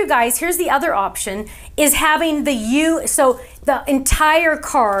 Well, here you guys, here's the other option, is having the U, so the entire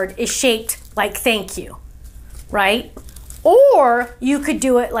card is shaped like thank you, right? Or you could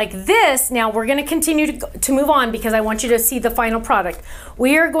do it like this. Now we're gonna continue to move on because I want you to see the final product.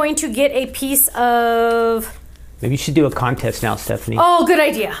 We are going to get a piece of... Maybe you should do a contest now, Stephanie. Oh, good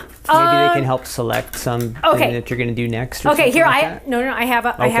idea. Maybe they can help select something that you're gonna do next. Or okay, here like I have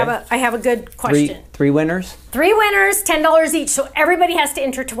a good question. Three winners? 3 winners, $10 each, so everybody has to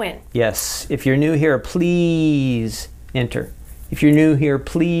enter to win. Yes. If you're new here, please enter. If you're new here,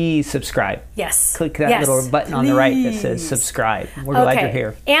 please subscribe. Yes. Click that little button on the right that says subscribe. We're glad you're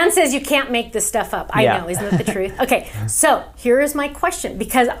here. Anne says you can't make this stuff up. I know, isn't that the truth? Okay, so here is my question,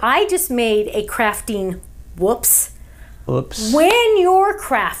 because I just made a crafting whoops. When you're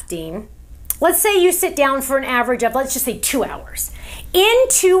crafting, let's say you sit down for an average of, let's just say 2 hours. In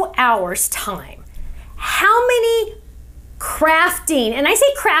 2 hours time, how many crafting, and I say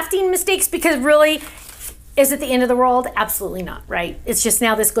crafting mistakes because really, is it the end of the world? Absolutely not, right? It's just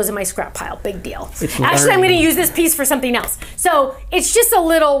now this goes in my scrap pile, big deal. Actually, I'm gonna use this piece for something else. So it's just a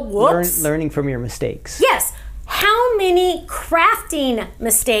little whoops. Learning from your mistakes. Yes. How many crafting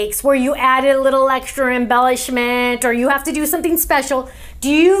mistakes where you added a little extra embellishment or you have to do something special do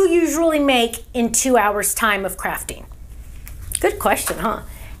you usually make in 2 hours time of crafting? Good question, huh?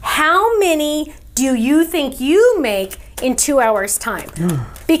 How many do you think you make in 2 hours time?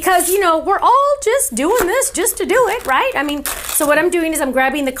 Because, you know, we're all just doing this just to do it, right? I mean, so what I'm doing is I'm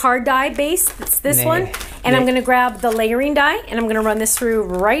grabbing the card die base, it's this one, and I'm gonna grab the layering die, and I'm gonna run this through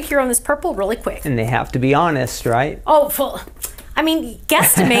right here on this purple really quick. And they have to be honest, right? Oh, I mean,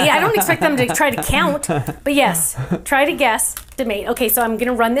 guesstimate. I don't expect them to try to count, but yes, try to guesstimate. Okay, so I'm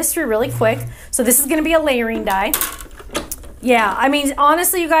gonna run this through really quick. So this is gonna be a layering die. Yeah, I mean,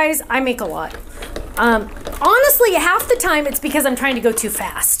 honestly, you guys, I make a lot. Honestly, half the time it's because I'm trying to go too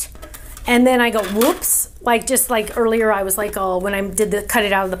fast. And then I go, whoops, like just like earlier I was like, oh, when I did the cut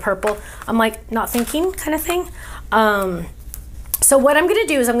it out of the purple, I'm like not thinking kind of thing. So what I'm gonna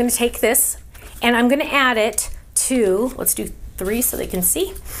do is I'm gonna take this and I'm gonna add it to, let's do 3 so they can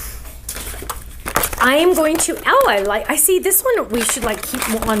see. I am going to, I see this one we should like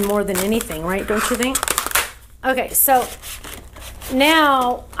keep on more than anything, right? Don't you think? Okay, so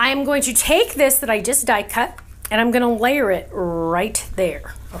now I'm going to take this that I just die cut and I'm gonna layer it right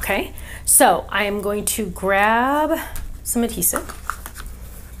there, okay? So I am going to grab some adhesive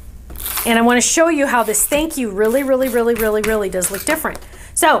and I wanna show you how this thank you really does look different.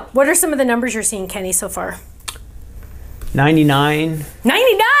 So what are some of the numbers you're seeing, Kenny, so far? 99. 99,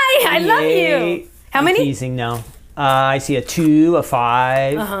 I love you. How many? Teasing now. I see a 2, a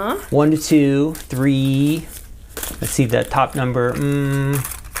 5, 1 to 2, 3. Let's see the top number.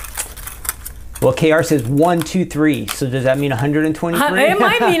 Well, KR says 1, 2, 3. So does that mean 123? It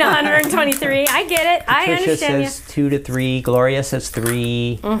might mean 123. I get it. I Patricia understand says 2 to 3. Gloria says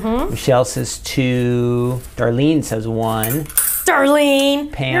 3. Michelle says 2. Darlene says 1.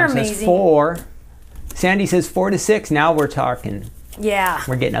 Darlene, Pam you're says amazing. 4. Sandy says 4 to 6. Now we're talking. Yeah.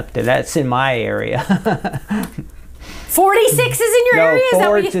 We're getting up to that's in my area. 46 is in your area? Is that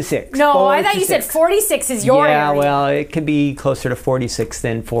 4 what you, to 6. No, 4 I thought to you said 6. 46 is your area. Yeah, well, it could be closer to 46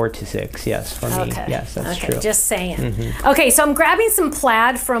 than 4 to 6. Yes, for me. Okay. Yes, that's okay, true. Just saying. Okay, so I'm grabbing some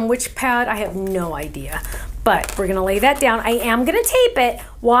plaid from which pad? I have no idea. But we're going to lay that down. I am going to tape it.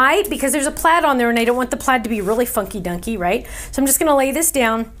 Why? Because there's a plaid on there and I don't want the plaid to be really funky dunky, right? So I'm just going to lay this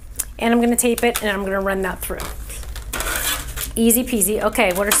down and I'm going to tape it and I'm going to run that through. Easy peasy.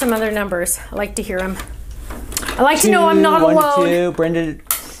 Okay, what are some other numbers? I like to hear them. I like to know I'm not 1 alone. to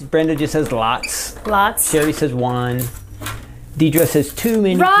 2. Brenda just says lots. Lots. Sherry says 1. Deidre says too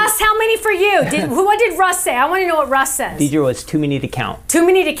many. Russ, how many for you? What did Russ say? I want to know what Russ says. Deidre was too many to count. Too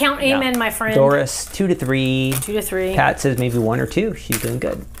many to count. Amen, Yeah. my friend. Doris, 2 to 3. 2 to 3. Pat says maybe 1 or 2. She's doing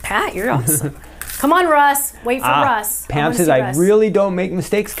good. Pat, you're awesome. Come on, Russ. Wait for Russ. Pam says I really don't make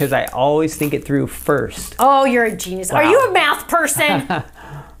mistakes because I always think it through first. Oh, you're a genius. Wow. Are you a math person?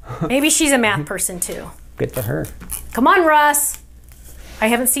 Maybe she's a math person too. Good for her. Come on, Russ. I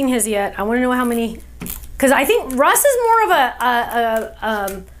haven't seen his yet. I want to know how many, because I think Russ is more of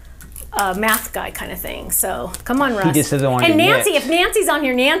a math guy kind of thing. So come on, Russ. He just doesn't want to And Nancy, admit. if Nancy's on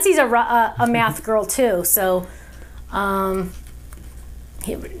here, Nancy's a math girl too. So,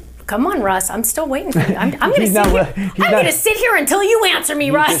 come on, Russ. I'm still waiting for you. I'm gonna sit here until you answer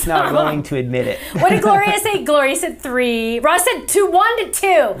me, Russ. He's just not willing to admit it. What did Gloria say? Gloria said 3. Russ said 1 to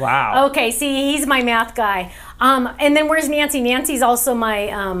 2. Wow. Okay, see, he's my math guy. And then where's Nancy? Nancy's also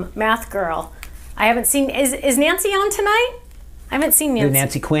my math girl. I haven't seen. Is Nancy on tonight? I haven't seen Nancy.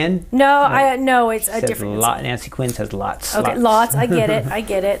 Nancy Quinn? No, it's a different Nancy. Nancy Quinn says lots. Okay, lots. I get it. I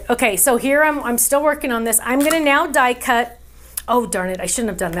get it. Okay, so here I'm still working on this. I'm gonna now die cut. Oh, darn it, I shouldn't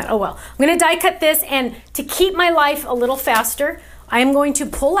have done that. Oh, well. I'm going to die cut this, and to keep my life a little faster, I am going to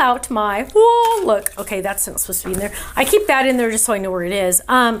pull out my, whoa, look. Okay, that's not supposed to be in there. I keep that in there just so I know where it is.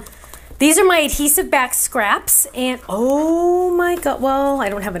 These are my adhesive back scraps, and oh my God, well, I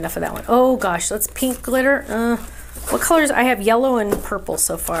don't have enough of that one. Oh gosh, let's pink glitter. What colors? I have yellow and purple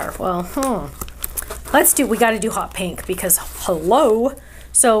so far. Well, we got to do hot pink because hello.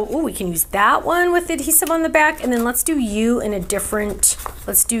 So, we can use that one with adhesive on the back, and then let's do you in a different,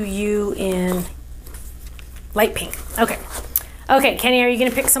 let's do you in light pink. Okay. Okay, Kenny, are you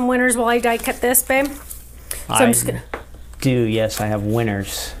gonna pick some winners while I die cut this, babe? So I'm just gonna yes, I have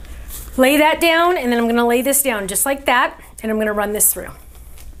winners. Lay that down, and then I'm gonna lay this down just like that, and I'm gonna run this through.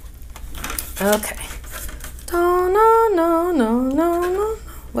 Okay. No.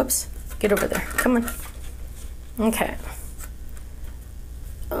 Whoops, get over there, come on. Okay.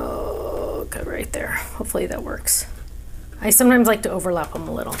 Oh, good, right there. Hopefully that works. I sometimes like to overlap them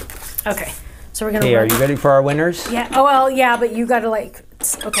a little. Okay, so we're gonna. Hey, are you ready for our winners? Yeah. Oh well, yeah, but you gotta like.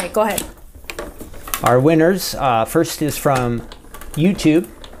 Okay, go ahead. Our winners. First is from YouTube,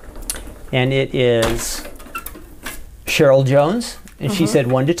 and it is Cheryl Jones, and she said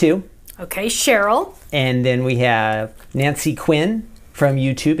 1 to 2. Okay, Cheryl. And then we have Nancy Quinn from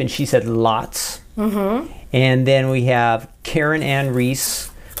YouTube, and she said lots. And then we have Karen Ann Reese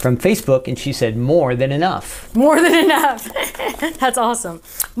from Facebook, and she said more than enough. More than enough. That's awesome.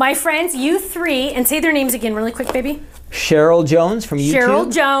 My friends, you 3, and say their names again really quick, baby. Cheryl Jones from YouTube.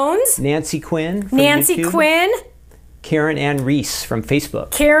 Cheryl Jones. Nancy Quinn from Nancy YouTube. Quinn. Karen Ann Reese from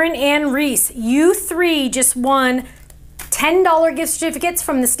Facebook. Karen Ann Reese. You 3 just won $10 gift certificates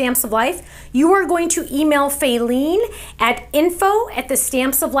from the Stamps of Life. You are going to email Faylene at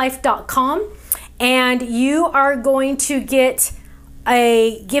info@thestampsoflife.com, and you are going to get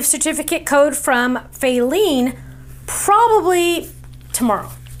a gift certificate code from Faylene probably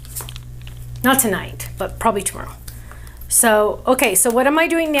tomorrow. Not tonight, but probably tomorrow. So, okay, so what am I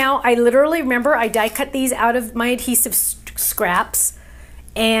doing now? I literally, remember, I die cut these out of my adhesive scraps,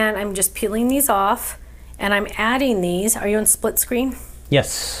 and I'm just peeling these off, and I'm adding these. Are you on split screen?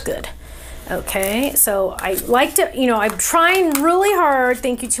 Yes. Good. Okay, so I like to, I'm trying really hard,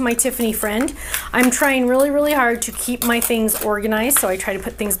 thank you to my Tiffany friend, I'm trying really hard to keep my things organized, so I try to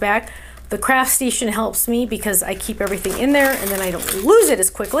put things back. The craft station helps me because I keep everything in there and then I don't lose it as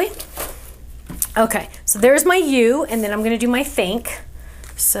quickly. Okay, so there's my U, and then I'm gonna do my thank.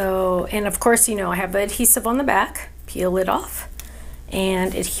 So, and of course, I have the adhesive on the back, peel it off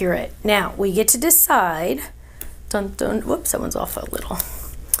and adhere it. Now, we get to decide, whoops, that one's off a little.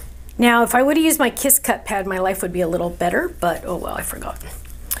 Now, if I would have used my Kiss Cut pad, my life would be a little better, but oh well, I forgot.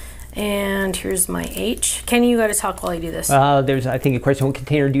 And here's my H. Kenny, you got to talk while I do this. There's, I think, a question. What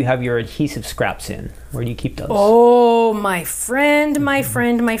container do you have your adhesive scraps in? Where do you keep those? Oh, my friend, my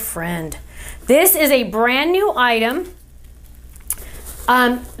friend, my friend. This is a brand new item.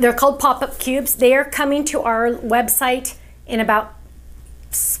 They're called pop-up cubes. They are coming to our website in about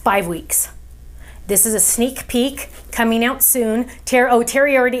 5 weeks. This is a sneak peek coming out soon.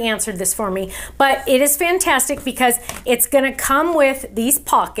 Terry already answered this for me, but it is fantastic because it's going to come with these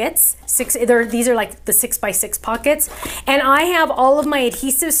pockets. These are like the 6x6 pockets, and I have all of my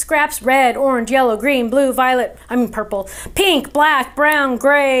adhesive scraps: red, orange, yellow, green, blue, violet. Purple, pink, black, brown,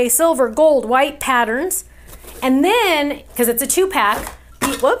 gray, silver, gold, white patterns. And then, because it's a 2-pack,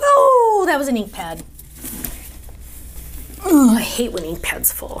 whoa, that was an ink pad. Ugh, I hate when ink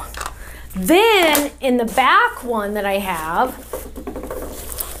pad's full. Then in the back one that I have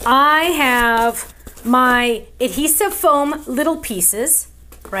my adhesive foam little pieces,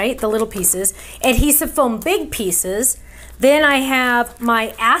 right? The little pieces, adhesive foam big pieces. Then I have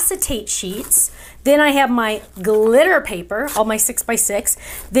my acetate sheets. Then I have my glitter paper, all my 6x6.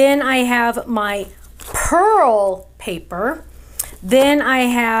 Then I have my pearl paper. Then I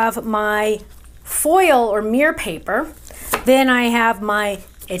have my foil or mirror paper. Then I have my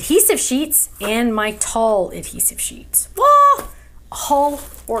adhesive sheets and my tall adhesive sheets. Whoa! All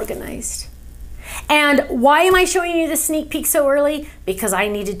organized. And why am I showing you the sneak peek so early? Because I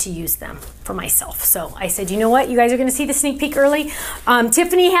needed to use them for myself. So I said, you know what? You guys are going to see the sneak peek early.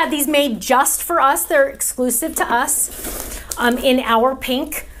 Tiffany had these made just for us. They're exclusive to us in our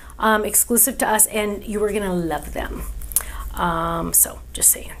pink, exclusive to us, and you are going to love them. So just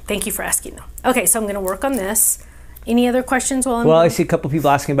saying. Thank you for asking though. Okay, so I'm going to work on this. Any other questions while I'm Well, I see a couple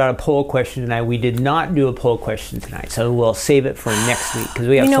people asking about a poll question tonight. We did not do a poll question tonight, so we'll save it for next week because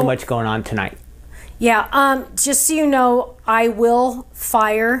we have so much going on tonight. Yeah, just so you know, I will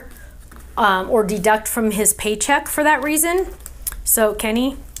fire or deduct from his paycheck for that reason. So,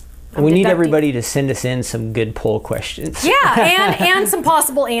 Kenny, we need everybody to send us in some good poll questions. Yeah, and some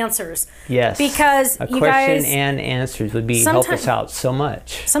possible answers. Yes. Because a you question guys, and answers would be help us out so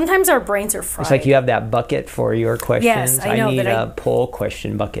much. Sometimes our brains are fried. It's like you have that bucket for your questions. Yes, I know. I need a poll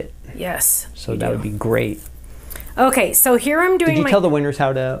question bucket. Yes. So that would be great. Okay, so here I'm doing Did you tell the winners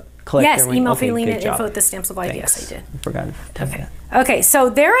how to collect their winners? Email Felina at info at the Stamps of Life. Thanks. Yes, I did. I forgot to tell you that. Okay, so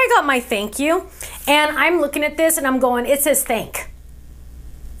there I got my thank you. And I'm looking at this and I'm going, it says thank.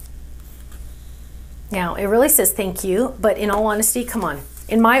 Now, it really says thank you, but in all honesty, come on.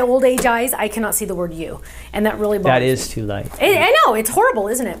 In my old age eyes, I cannot see the word you. And that really bothers me. That is too light. I know, it's horrible,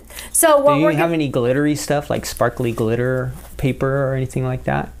 isn't it? So what Do you have any glittery stuff, like sparkly glitter paper or anything like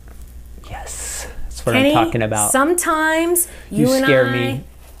that? Yes, that's what I'm talking about. Sometimes you scare me.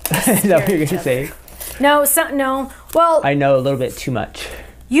 Is that what you're going to say? No, no. Well, I know a little bit too much.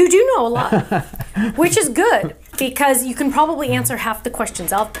 You do know a lot, which is good because you can probably answer half the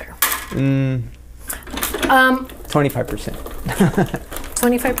questions out there. 25%.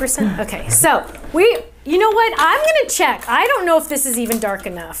 25%? Okay, so you know what? I'm gonna check. I don't know if this is even dark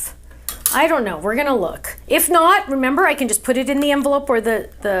enough. I don't know, we're gonna look. If not, remember I can just put it in the envelope or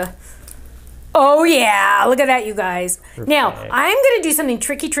the oh yeah, look at that, you guys. Perfect. Now, I'm gonna do something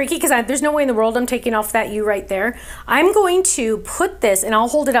tricky because there's no way in the world I'm taking off that U right there. I'm going to put this, and I'll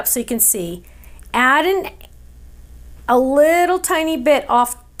hold it up so you can see, add a little tiny bit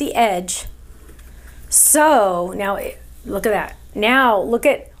off the edge. So now look at that. Now look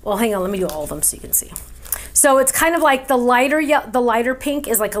at, well, hang on, let me do all of them so you can see. So it's kind of like the lighter pink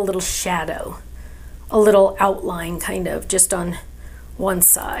is like a little shadow, a little outline kind of just on one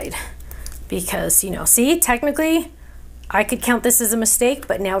side. Because, you know, see, technically I could count this as a mistake,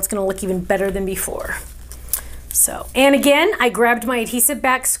 but now it's gonna look even better than before. So, and again, I grabbed my adhesive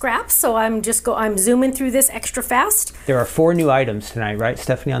back scraps, so I'm zooming through this extra fast. There are 4 new items tonight, right,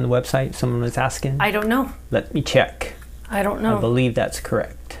 Stephanie, on the website? Someone was asking? I don't know. Let me check. I don't know. I believe that's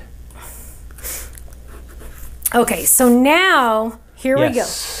correct. Okay, so now, here we go.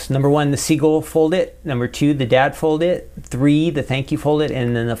 Number 1, the seagull fold it. Number 2, the dad fold it. 3, the thank you fold it.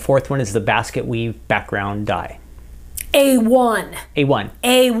 And then the 4th one is the basket weave background die. A1. A1.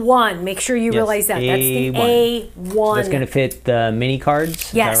 A1. Make sure you realize that. That's the A1. That's going to fit the mini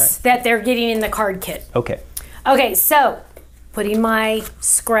cards? Yes, that they're getting in the card kit. Okay. Okay, so putting my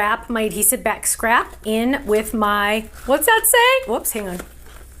scrap, my adhesive back scrap in with my, what's that say? Whoops, hang on.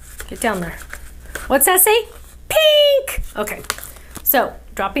 Get down there. What's that say? Pink. Okay, so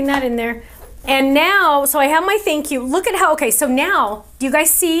dropping that in there. And now, so I have my thank you. Look at how, okay, so now, do you guys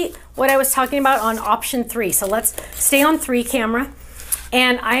see what I was talking about on option 3? So let's stay on 3 camera.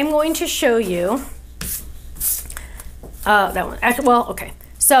 And I'm going to show you, that one, well, okay.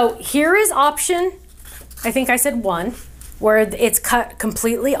 So So here is option, I think I said 1, where it's cut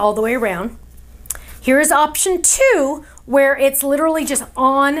completely all the way around. Here is option 2, where it's literally just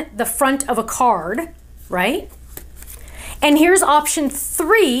on the front of a card, right? And here's option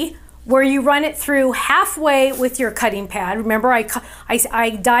 3, where you run it through halfway with your cutting pad. Remember, I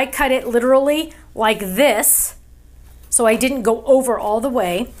die cut it literally like this, so I didn't go over all the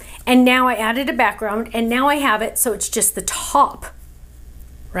way. And now I added a background, and now I have it so it's just the top,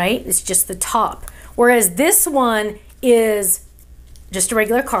 right? It's just the top. Whereas this one is just a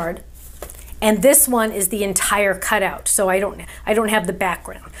regular card, and this one is the entire cutout, so I don't have the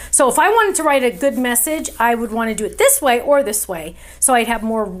background. So if I wanted to write a good message, I would want to do it this way or this way, so I'd have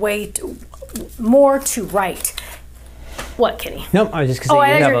more to write. What, Kenny? Nope, I was just going to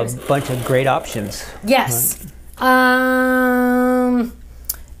say you have a bunch of great options. Yes.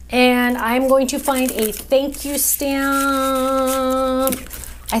 And I'm going to find a thank you stamp.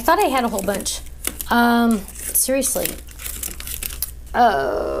 I thought I had a whole bunch. Seriously.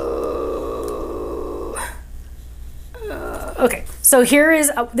 Okay, so here is,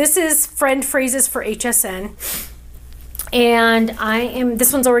 this is friend phrases for HSN. And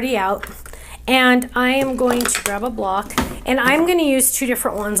this one's already out. And I am going to grab a block, and I'm going to use 2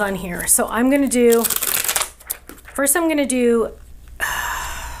 different ones on here. So I'm going to do, first I'm going to do,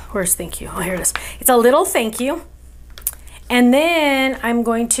 where's thank you? Oh, here it is. It's a little thank you. And then I'm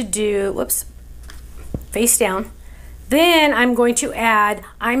going to do, whoops, face down. Then I'm going to add,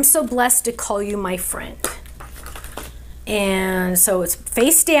 I'm so blessed to call you my friend. And so it's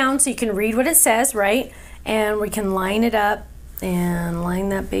face down so you can read what it says, right? And we can line it up and line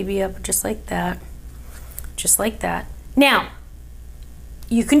that baby up just like that. Just like that. Now,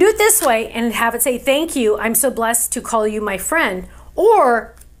 you can do it this way and have it say, thank you, I'm so blessed to call you my friend.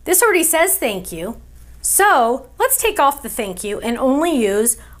 Or this already says thank you. So let's take off the thank you and only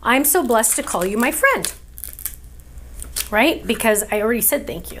use, I'm so blessed to call you my friend. Right? Because I already said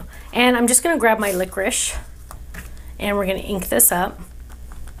thank you. And I'm just going to grab my licorice and we're going to ink this up.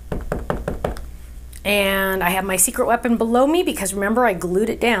 And I have my secret weapon below me because remember I glued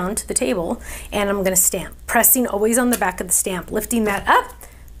it down to the table, and I'm going to stamp, pressing always on the back of the stamp, lifting that up.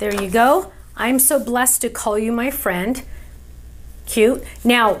 There you go. I'm so blessed to call you my friend. Cute.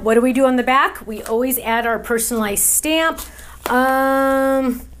 Now, what do we do on the back? We always add our personalized stamp.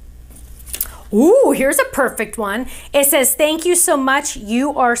 Ooh, here's a perfect one. It says, thank you so much.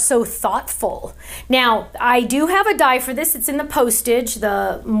 You are so thoughtful. Now, I do have a die for this. It's in the postage,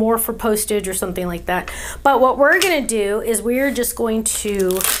 the more for postage or something like that. But what we're going to do is we're just going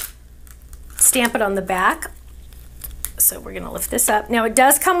to stamp it on the back. So we're going to lift this up. Now, it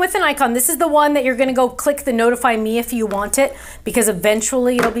does come with an icon. This is the one that you're going to go click the notify me if you want it, because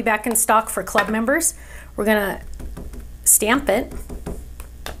eventually it'll be back in stock for club members. We're going to stamp it.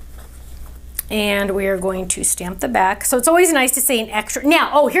 And we are going to stamp the back. So it's always nice to say an extra.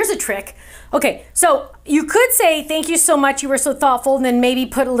 Now, oh, here's a trick. Okay, so you could say, thank you so much, you were so thoughtful, and then maybe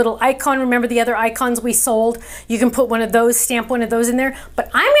put a little icon. Remember the other icons we sold? You can put one of those, stamp one of those in there.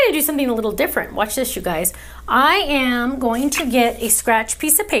 But I'm gonna do something a little different. Watch this, you guys. I am going to get a scratch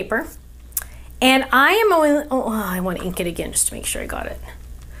piece of paper, and I am only, I want to ink it again just to make sure I got it.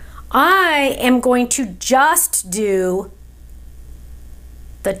 I am going to just do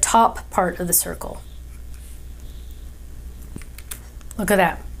the top part of the circle. Look at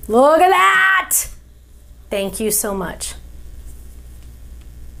that. Look at that! Thank you so much.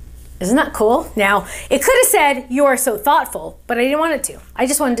 Isn't that cool? Now, it could have said, you are so thoughtful, but I didn't want it to. I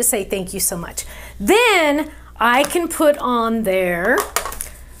just wanted to say thank you so much. Then I can put on there,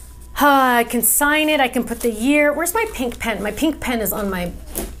 I can sign it, I can put the year. Where's my pink pen? My pink pen is on my,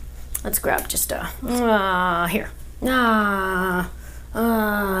 let's grab just a, here.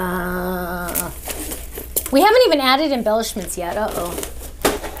 We haven't even added embellishments yet. Uh-oh.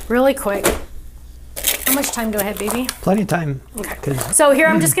 Really quick. How much time do I have, baby? Plenty of time. Okay. So here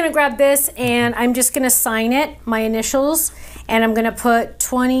I'm just going to grab this and I'm just going to sign it, my initials, and I'm going to put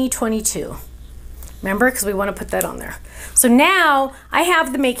 2022. Remember? Because we want to put that on there. So now I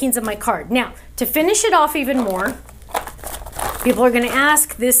have the makings of my card. Now, to finish it off even more, people are going to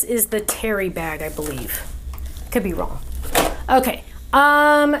ask, this is the Terry bag, I believe. Could be wrong. Okay.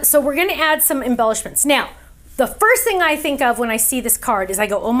 So we're going to add some embellishments. Now, the first thing I think of when I see this card is I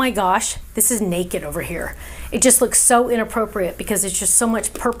go, oh my gosh, this is naked over here. It just looks so inappropriate because it's just so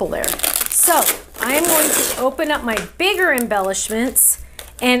much purple there. So I'm going to open up my bigger embellishments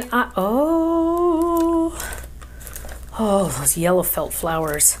and oh, those yellow felt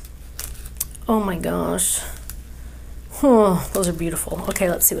flowers. Oh my gosh. Oh, those are beautiful. Okay,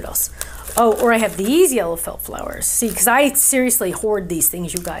 let's see what else. Oh, or I have these yellow felt flowers. See, because I seriously hoard these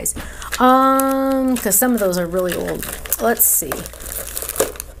things, you guys. Because some of those are really old. Let's see.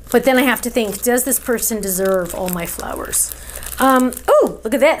 But then I have to think, does this person deserve all my flowers? Oh,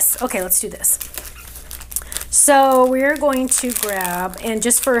 look at this. Okay, let's do this. So we're going to grab, and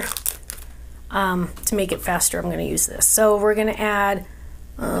just for, to make it faster, I'm going to use this. So we're going to add,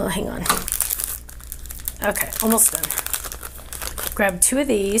 hang on. Okay, almost done. Grab 2 of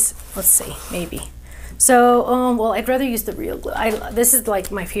these. Let's see, maybe. So, well, I'd rather use the real glue. This is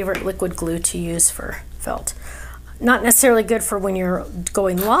like my favorite liquid glue to use for felt. Not necessarily good for when you're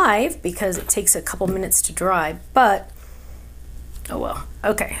going live because it takes a couple minutes to dry, but oh well.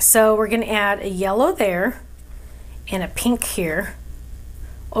 Okay, so we're gonna add a yellow there and a pink here.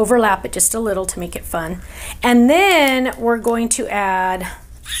 Overlap it just a little to make it fun. And then we're going to add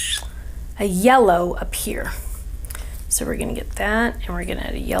a yellow up here. So we're gonna get that, and we're gonna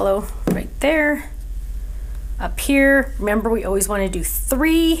add a yellow right there. Up here, remember we always wanna do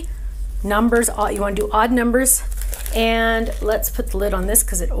 3 numbers. You wanna do odd numbers. And let's put the lid on this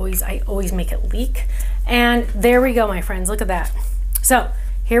because I always make it leak. And there we go, my friends, look at that. So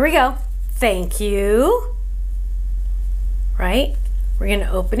here we go, thank you, right? We're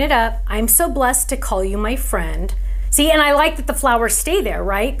gonna open it up. I'm so blessed to call you my friend. See, and I like that the flowers stay there,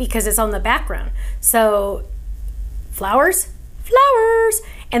 right? Because it's on the background. So flowers, flowers.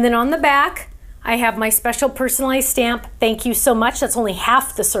 And then on the back, I have my special personalized stamp. Thank you so much. That's only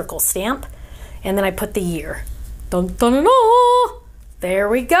half the circle stamp. And then I put the year. Dun, dun, dun, dun. There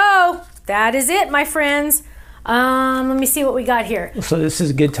we go. That is it, my friends. Let me see what we got here. So this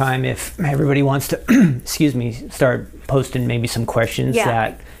is a good time if everybody wants to, excuse me, start posting maybe some questions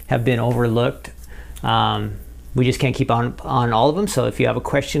that have been overlooked. We just can't keep on all of them. So if you have a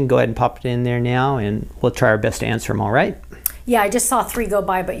question, go ahead and pop it in there now, and we'll try our best to answer them. All right? Yeah, I just saw 3 go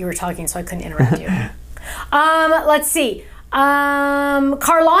by, but you were talking, so I couldn't interrupt you. Let's see.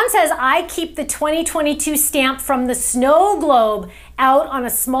 Carlon says, I keep the 2022 stamp from the snow globe out on a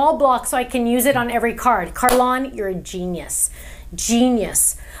small block so I can use it on every card. Carlon, you're a genius.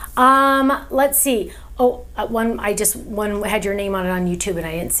 Genius. Let's see. Oh, one had your name on it on YouTube and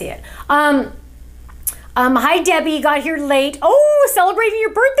I didn't see it. Hi, Debbie, you got here late. Oh, celebrating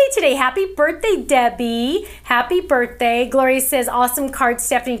your birthday today. Happy birthday, Debbie. Happy birthday. Gloria says, awesome card,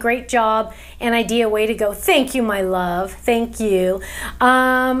 Stephanie. Great job and idea. Way to go. Thank you, my love. Thank you.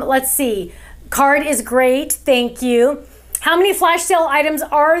 Let's see. Card is great. Thank you. How many flash sale items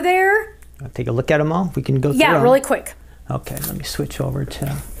are there? I'll take a look at them all. We can go through them. Yeah, really quick. Okay, let me switch over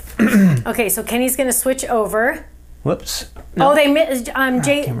to... Okay, so Kenny's going to switch over. Whoops. No. Oh,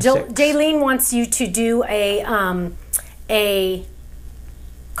 Jaylene wants you to do a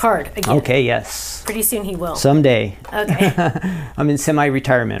card again. Okay, yes. Pretty soon he will. Someday. Okay. I'm in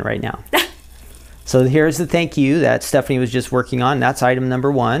semi-retirement right now. So here's the thank you that Stephanie was just working on. That's item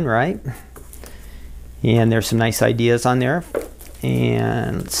number 1, right? And there's some nice ideas on there.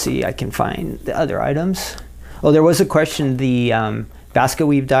 And let's see, I can find the other items. Oh, there was a question, the basket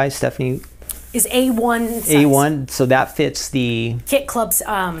weave die, Stephanie, is A1 size. A1, so that fits the Kit Club's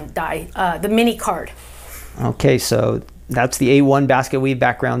die, the mini card. Okay, so that's the A1 basket weave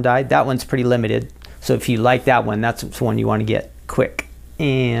background die. That one's pretty limited. So if you like that one, that's the one you want to get quick.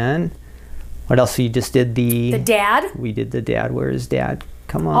 And what else? You just did the dad. We did the dad. Where is dad?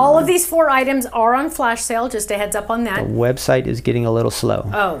 Come on. All of these 4 items are on flash sale. Just a heads up on that. The website is getting a little slow.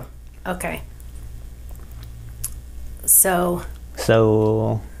 Oh, okay. So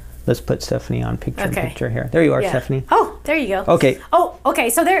let's put Stephanie on picture here. There you are, Stephanie. Oh, there you go. Okay. Oh, okay.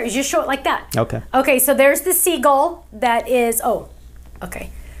 So there, just show it like that. Okay. Okay. So there's the seagull. That is. Oh, okay.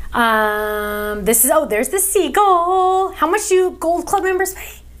 This is. Oh, there's the seagull. How much do Gold Club members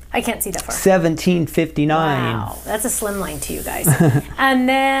pay? I can't see that far. $17.59. Wow, that's a slim line to you guys. And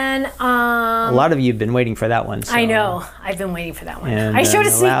then a lot of you have been waiting for that one. So. I know, I've been waiting for that one. And I showed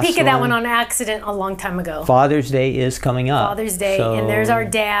a sneak peek of that one on accident a long time ago. Father's Day is coming up. Father's Day, and there's our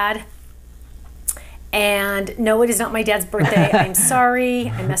dad. And no, it is not my dad's birthday. I'm sorry,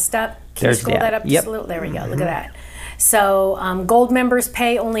 I messed up. Can you scroll that up just a little? There we go. Look at that. So gold members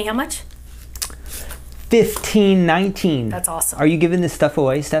pay only how much? $15.19. That's awesome. Are you giving this stuff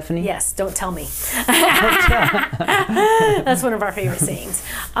away, Stephanie? Yes, don't tell me. That's one of our favorite sayings.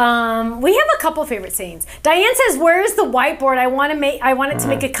 We have a couple favorite sayings. Diane says, "Where is the whiteboard? I want it to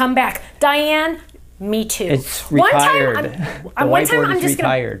make a comeback." Diane, me too. It's retired. One time I'm just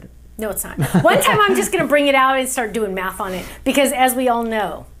retired. No, it's not. One time I'm just going to bring it out and start doing math on it because, as we all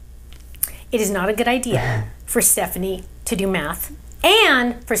know, it is not a good idea for Stephanie to do math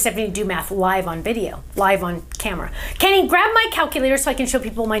and for Stephanie to do math live on video, live on camera. Kenny, grab my calculator so I can show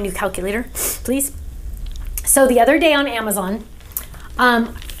people my new calculator, please. So the other day on Amazon,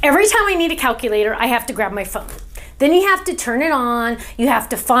 every time I need a calculator, I have to grab my phone. Then you have to turn it on, you have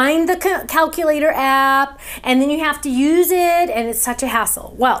to find the calculator app, and then you have to use it, and it's such a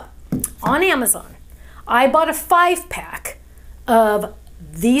hassle. Well, on Amazon, I bought a 5-pack of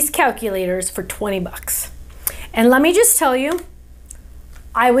these calculators for 20 bucks. And let me just tell you,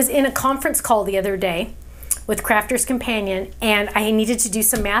 I was in a conference call the other day with Crafter's Companion, and I needed to do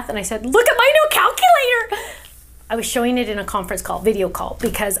some math, and I said, look at my new calculator. I was showing it in a conference call, video call,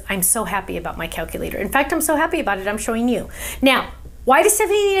 because I'm so happy about my calculator. In fact, I'm so happy about it, I'm showing you. Now, why does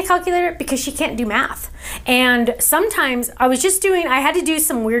Stephanie need a calculator? Because she can't do math. And sometimes I had to do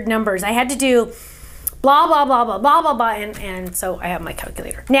some weird numbers. I had to do blah, blah, blah, blah, blah, blah, blah, and so I have my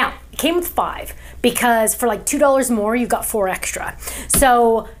calculator. Now, it came with 5, because for like $2 more, you got 4 extra.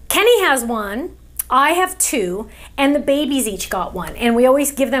 So Kenny has 1, I have 2, and the babies each got 1. And we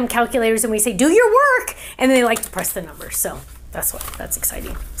always give them calculators and we say, do your work, and they like to press the numbers. So that's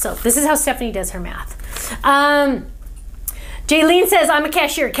exciting. So this is how Stephanie does her math. Jaylene says, I'm a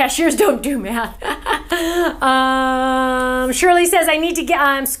cashier. Cashiers don't do math. Shirley says, I need to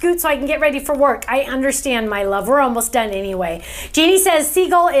get scoot so I can get ready for work. I understand, my love. We're almost done anyway. Jeannie says,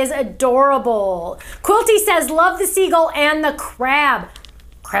 seagull is adorable. Quilty says, love the seagull and the crab.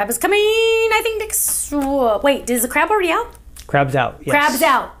 Crab is coming, I think, next... Wait, is the crab already out? Crab's out, yes. Crab's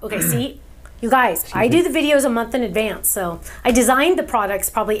out. Okay, see? You guys, I do the videos a month in advance, so I designed the products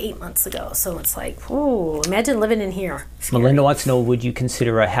probably 8 months ago, so it's like, ooh, imagine living in here. Scary. Melinda wants to know, would you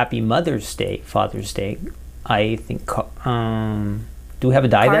consider a Happy Mother's Day, Father's Day? I think, do we have a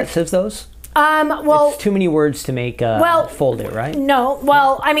die that says those? Well, it's too many words to make fold it, right? No,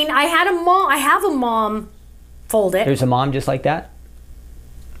 well, I mean, I have a mom fold it. There's a mom just like that?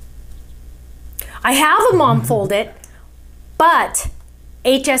 I have a mom fold it, but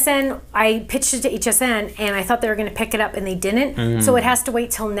HSN, I pitched it to HSN and I thought they were going to pick it up and they didn't. So it has to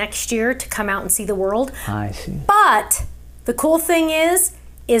wait till next year to come out and see the world. I see. But the cool thing is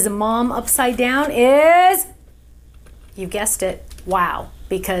mom upside down is, you guessed it, wow.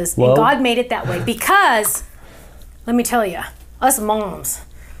 Because God made it that way. Because, let me tell you, us moms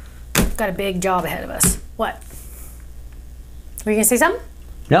got a big job ahead of us. What? Were you going to say something?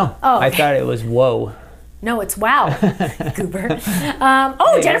 No, I thought it was whoa. No, it's wow, goober.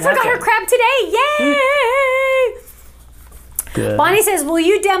 Jennifer got her crab today. Yay! Good. Bonnie says, will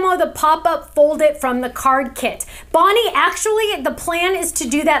you demo the pop-up fold it from the card kit? Bonnie, actually, the plan is to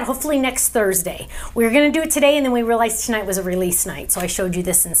do that hopefully next Thursday. We were going to do it today, and then we realized tonight was a release night, so I showed you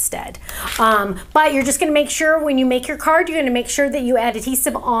this instead. But you're just going to make sure when you make your card, you're going to make sure that you add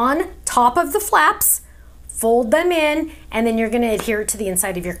adhesive on top of the flaps, fold them in, and then you're going to adhere it to the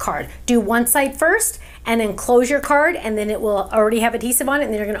inside of your card. Do one side first, and then close your card, and then it will already have adhesive on it,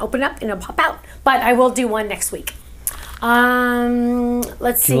 and then you're going to open it up, and it'll pop out. But I will do one next week.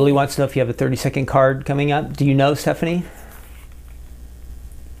 Let's see. Julie wants to know if you have a 30-second card coming up. Do you know, Stephanie?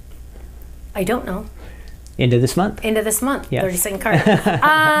 I don't know. End of this month? End of this month, yes. 30-second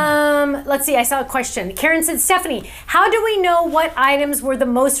card. Let's see, I saw a question. Karen said, Stephanie, how do we know what items were the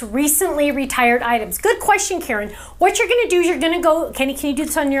most recently retired items? Good question, Karen. What you're going to do is you're going to go, Kenny, can you do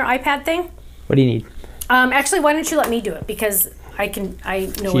this on your iPad thing? What do you need? Actually, why don't you let me do it? Because I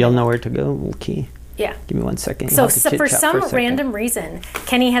know you'll know where to go. Okay. Yeah. Give me 1 second. So for some random reason,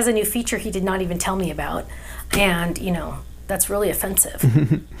 Kenny has a new feature he did not even tell me about. And, you know, that's really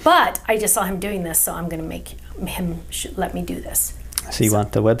offensive. But I just saw him doing this, so I'm going to make him let me do this. So you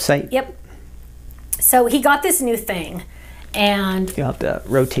want the website? Yep. So he got this new thing, and you have to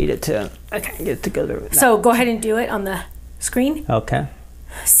rotate it to get it to go there. So go ahead and do it on the screen. Okay.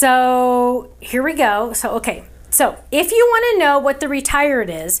 So here we go. So, okay. So if you want to know what the retired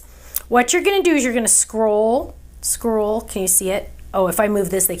is, what you're going to do is you're going to scroll. Can you see it? Oh, if I move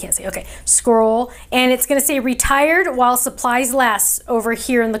this, they can't see. Okay, scroll, and it's going to say retired while supplies last over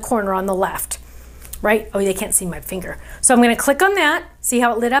here in the corner on the left, right? Oh, they can't see my finger. So I'm going to click on that. See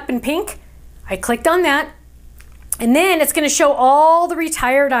how it lit up in pink? I clicked on that, and then it's going to show all the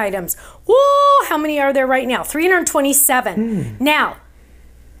retired items. Whoa, how many are there right now? 327. Now,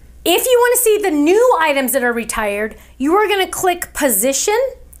 if you want to see the new items that are retired, you are going to click position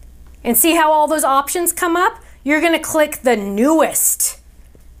and see how all those options come up. You're going to click the newest.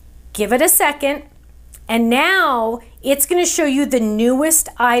 Give it a second. And now it's going to show you the newest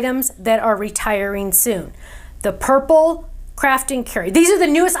items that are retiring soon. The purple craft and carry. These are the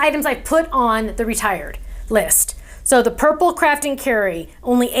newest items I put on the retired list. So the purple craft and carry,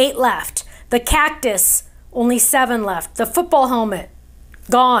 only 8 left. The cactus, only 7 left. The football helmet,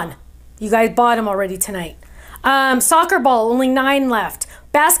 gone. You guys bought them already tonight. Soccer ball, only 9 left.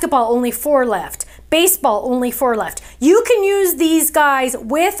 Basketball, only 4 left. Baseball, only 4 left. You can use these guys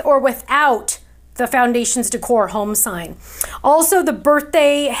with or without the Foundations Decor home sign. Also, the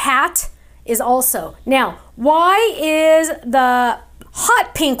birthday hat is also. Now, why is the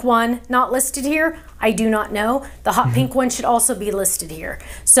hot pink one not listed here? I do not know. The hot pink one should also be listed here.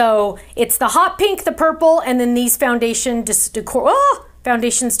 So it's the hot pink, the purple, and then these Foundations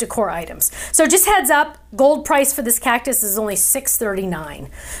Decor items. So just heads up, gold price for this cactus is only $6.39.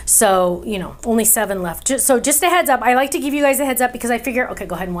 So, you know, only 7 left. So just a heads up. I like to give you guys a heads up because I figure, okay,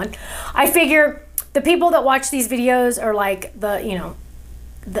 go ahead and one. I figure the people that watch these videos are like the, you know,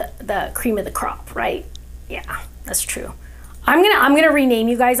 the cream of the crop, right? Yeah, that's true. I'm gonna rename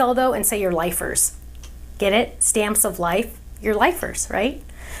you guys all though and say you're lifers. Get it? Stamps of life. You're lifers, right?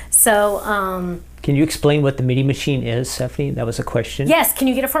 So, can you explain what the mini machine is, Stephanie? That was a question. Yes, can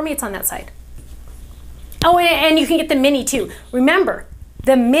you get it for me? It's on that side. Oh, and you can get the mini too. Remember,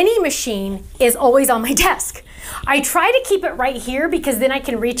 the mini machine is always on my desk. I try to keep it right here because then I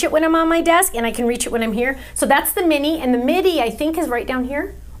can reach it when I'm on my desk and I can reach it when I'm here. So that's the mini, and the MIDI I think is right down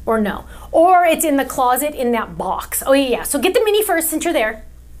here, or no. Or it's in the closet in that box. Oh yeah, so get the mini first since you're there.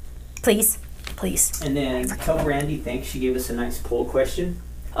 Please, please. And then tell Randy thanks, she gave us a nice poll question.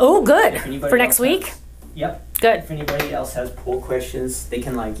 Oh, good. For next week? Yep. Good. If anybody else has poll questions, they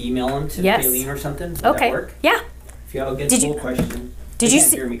can like email them to Kayleen or something. Would okay. that work? Yeah. If you have a good poll question. Did you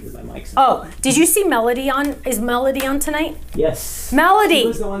see? Hear me because my mic's did you see Melody on? Is Melody on tonight? Yes. Melody. She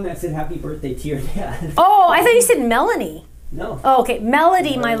was the one that said happy birthday to your dad. Oh, I thought you said Melanie. No. Oh, okay.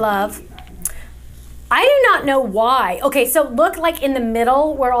 Melody, my love. I do not know why. Okay, so look like in the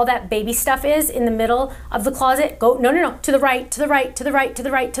middle where all that baby stuff is, in the middle of the closet. Go, no, to the right, to the right, to the right, to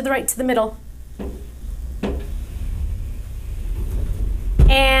the right, to the right, to the middle.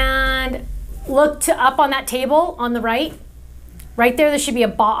 And look to up on that table on the right. Right there should be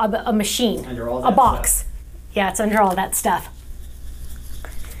a machine, under all that a box. Stuff. Yeah, it's under all that stuff.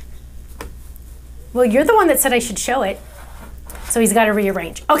 Well, you're the one that said I should show it. So he's got to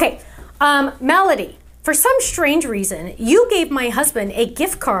rearrange. Okay, Melody. For some strange reason, you gave my husband a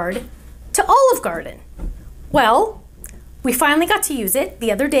gift card to Olive Garden. Well, we finally got to use it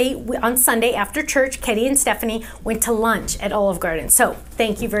the other day on Sunday after church. Ketty and Stephanie went to lunch at Olive Garden. So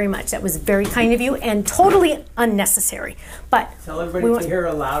thank you very much. That was very kind of you and totally unnecessary. But tell everybody to hear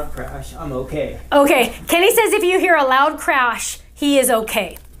a loud crash. I'm okay. Okay. Kenny says if you hear a loud crash, he is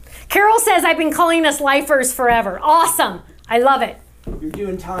okay. Carol says I've been calling us lifers forever. Awesome. I love it. You're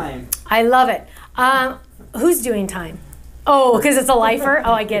doing time. I love it. Who's doing time? Oh, because it's a lifer?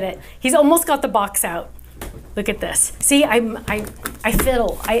 Oh, I get it. He's almost got the box out. Look at this. See, I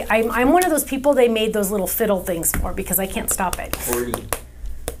fiddle. I'm one of those people they made those little fiddle things for because I can't stop it. Hoarding.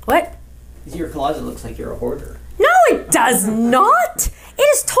 What? Your closet looks like you're a hoarder. No, it does not. It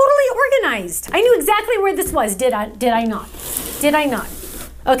is totally organized. I knew exactly where this was. Did I not? Did I not?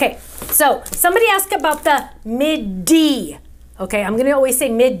 Okay, so somebody asked about the mid-D. Okay, I'm going to always say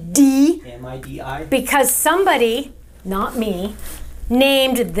mid-D. M-I-D-I. Because somebody, not me,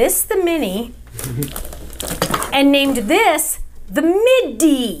 named this the mini and named this the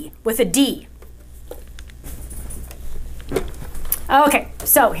mid-D with a D. Okay,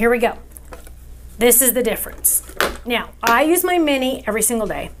 so here we go. This is the difference. Now, I use my mini every single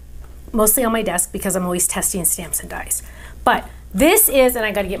day, mostly on my desk because I'm always testing stamps and dies. But this is, and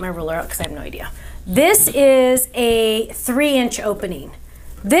I got to get my ruler out because I have no idea. This is a 3-inch opening.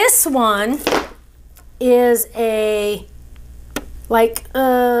 This one is a like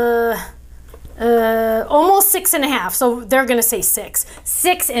almost 6.5. So they're gonna say 6.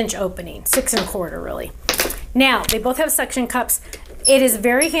 6-inch opening, 6 1/4 really. Now they both have suction cups. It is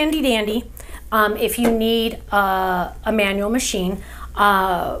very handy dandy if you need a manual machine.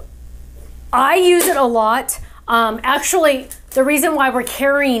 I use it a lot. Actually, the reason why we're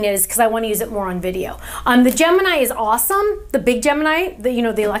carrying it is because I want to use it more on video. The Gemini is awesome, the big Gemini, the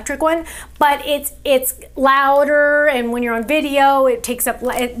electric one, but it's louder, and when you're on video, it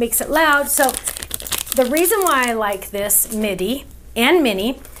makes it loud. So the reason why I like this MIDI and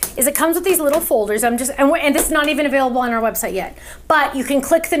Mini is it comes with these little folders. And this is not even available on our website yet, but you can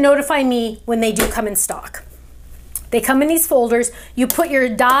click the notify me when they do come in stock. They come in these folders. You put your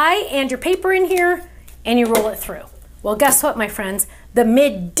die and your paper in here, and you roll it through. Well, guess what, my friends? The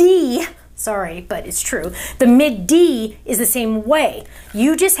mid-D, sorry, but it's true. The mid-D is the same way.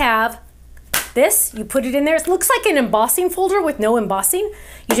 You just have this, you put it in there. It looks like an embossing folder with no embossing.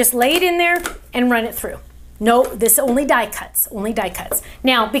 You just lay it in there and run it through. No, this only die cuts, only die cuts.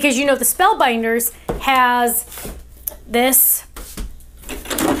 Now, because you know the Spellbinders has this,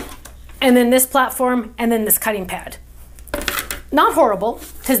 and then this platform, and then this cutting pad. Not horrible,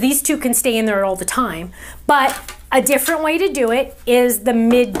 because these two can stay in there all the time, but a different way to do it is the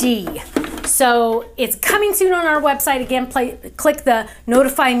mid-D. So it's coming soon on our website. Again, click the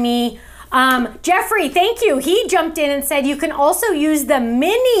notify me. Jeffrey, thank you. He jumped in and said you can also use the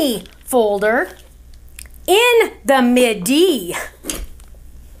mini folder in the mid-D.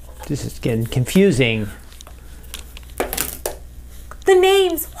 This is getting confusing. The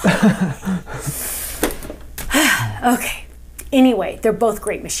names. Okay. Anyway, they're both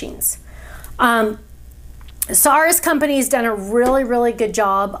great machines. SARS company has done a really, really good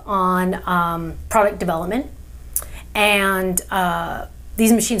job on product development. And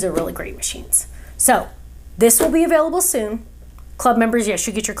these machines are really great machines. So this will be available soon. Club members, yes,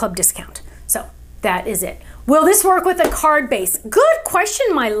 you get your club discount. So that is it. Will this work with a card base? Good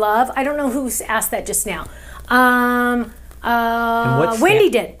question, my love. I don't know who's asked that just now. Wendy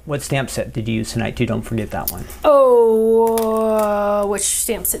did. What stamp set did you use tonight too? Don't forget that one. Oh, which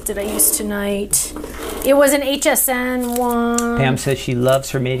stamp set did I use tonight? It was an HSN one. Pam says she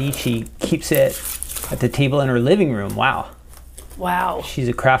loves her MIDI. She keeps it at the table in her living room. Wow. Wow. She's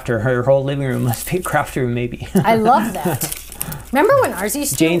a crafter. Her whole living room must be a craft room, maybe. I love that. Remember when ours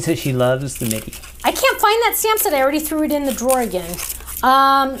used to? Jane says she loves the MIDI. I can't find that stamp set. I already threw it in the drawer again.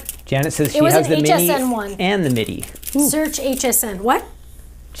 Janet says she has the MIDI and the MIDI. Ooh. Search HSN. What?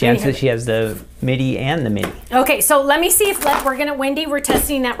 Janet says she has the MIDI and the MIDI. Okay, so let me see if Wendy, we're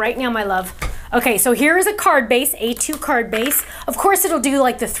testing that right now, my love. Okay, so here is a card base, A2 card base. Of course, it'll do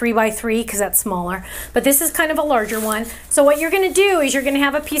like the 3x3 because that's smaller, but this is kind of a larger one. So what you're gonna do is you're gonna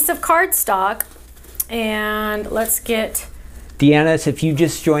have a piece of cardstock, and let's get... Deanna, if you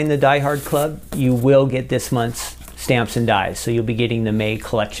just joined the Die Hard Club, you will get this month's stamps and dies. So you'll be getting the May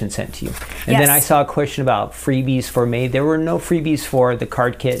collection sent to you. And then I saw a question about freebies for May. There were no freebies for the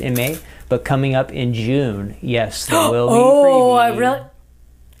card kit in May, but coming up in June, yes, there will be freebies.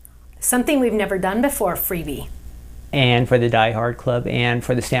 Something we've never done before, freebie. And for the Die Hard Club and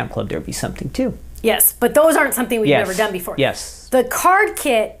for the Stamp Club, there'll be something too. Yes, but those aren't something we've never done before. Yes. The card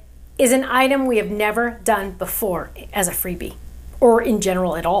kit is an item we have never done before as a freebie, or in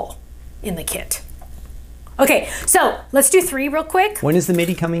general at all in the kit. Okay, so let's do 3 real quick. When is the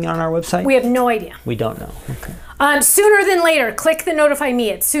MIDI coming on our website? We have no idea. We don't know. Okay. Sooner than later. Click the notify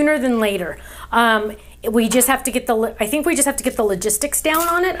me. It's sooner than later. We just have to get I think we just have to get the logistics down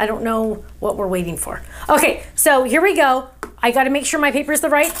on it. I don't know what we're waiting for. Okay, so here we go. I got to make sure my paper is the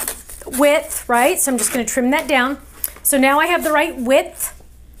right width, right? So I'm just going to trim that down. So now I have the right width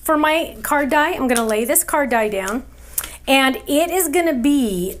for my card die. I'm going to lay this card die down. And it is going to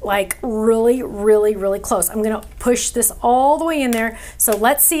be like really, really, really close. I'm going to push this all the way in there. So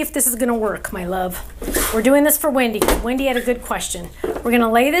let's see if this is going to work, my love. We're doing this for Wendy. Wendy had a good question. We're going to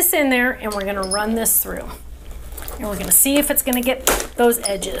lay this in there and we're going to run this through. And we're going to see if it's going to get those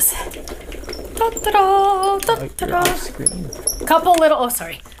edges.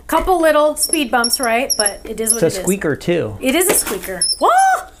 Couple little speed bumps, right? But it is what it is. It's a squeaker too. It is a squeaker.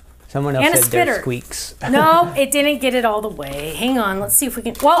 Whoa! Someone else said they're squeaks. No, it didn't get it all the way. Hang on, let's see if we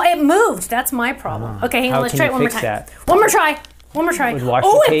can. Well, it moved. That's my problem. Okay, hang on. Let's try it one more time. That? One more try. One more try.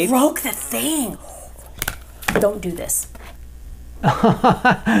 Oh, it broke the thing. Don't do this.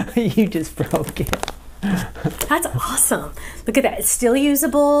 You just broke it. That's awesome. Look at that. It's still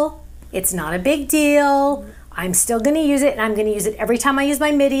usable. It's not a big deal. I'm still going to use it, and I'm going to use it every time I use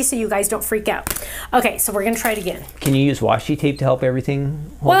my MIDI so you guys don't freak out. Okay, so we're going to try it again. Can you use washi tape to help everything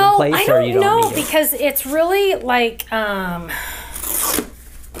hold in place? I don't know, because it's really like,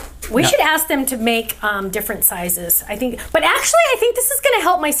 we should ask them to make different sizes, I think. But actually, I think this is going to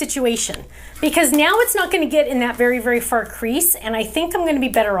help my situation, because now it's not going to get in that very, very far crease, and I think I'm going to be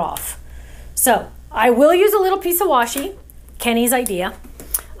better off. So I will use a little piece of washi, Kenny's idea.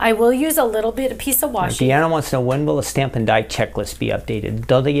 I will use a little bit of piece of washi. Deanna wants to know, when will the stamp and die checklist be updated?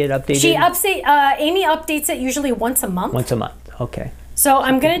 Do they get updated? Amy updates it usually once a month. Once a month, okay. So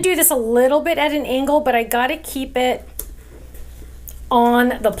I'm going to do this a little bit at an angle, but I got to keep it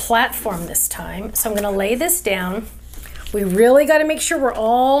on the platform this time. So I'm going to lay this down. We really got to make sure we're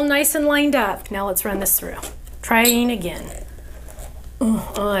all nice and lined up. Now let's run this through. Trying again.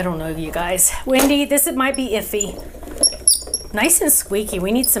 Oh, I don't know, you guys. Wendy, this might be iffy. Nice and squeaky.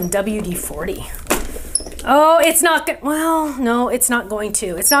 We need some WD-40. Oh, it's not good. Well, no, it's not going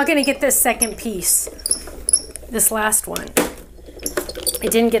to. It's not going to get this second piece. This last one.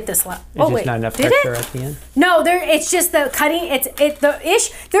 It didn't get this loud. It's just not enough pressure at the end. No, it's just the cutting.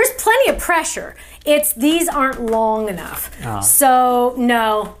 There's plenty of pressure. These aren't long enough. Oh. So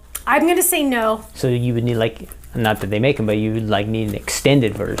no, I'm gonna say no. So you would need like, not that they make them, but you would like need an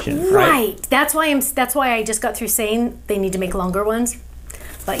extended version, right? Right. That's why I just got through saying they need to make longer ones.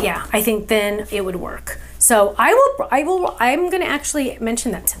 But yeah, I think then it would work. So I'm gonna actually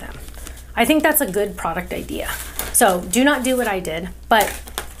mention that to them. I think that's a good product idea. So do not do what I did, but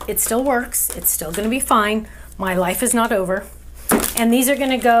it still works. It's still gonna be fine. My life is not over. And these are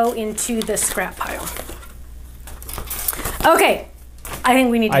gonna go into the scrap pile. Okay, I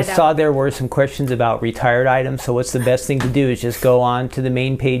think we need to I saw there were some questions about retired items. So what's the best thing to do is just go on to the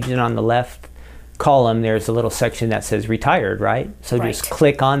main page, and on the left column, there's a little section that says retired, right? So just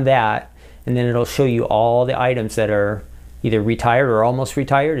click on that, and then it'll show you all the items that are either retired or almost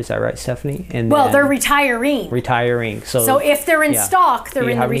retired. Is that right, Stephanie? And well, they're retiring. Retiring. So if they're in stock, they're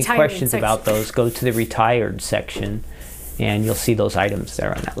in the retiring section. If you have any questions about those, go to the retired section, and you'll see those items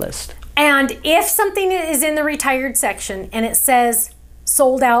there on that list. And if something is in the retired section and it says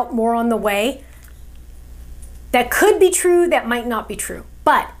sold out, more on the way, that could be true, that might not be true.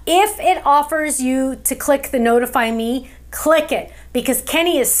 But if it offers you to click the notify me, click it, because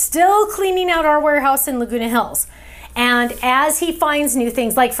Kenny is still cleaning out our warehouse in Laguna Hills. And as he finds new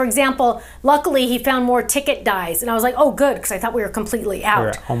things, like for example, luckily he found more ticket dies, and I was like, oh good, because I thought we were completely out.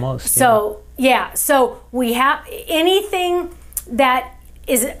 We're almost. So yeah, so we have anything that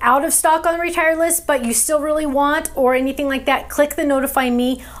is out of stock on the retired list, but you still really want, or anything like that, click the notify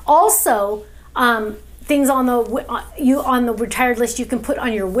me. Also, things on the retired list you can put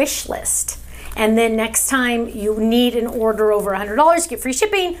on your wish list. And then next time you need an order over $100, get free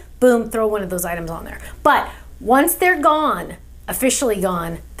shipping, boom, throw one of those items on there. But once they're gone, officially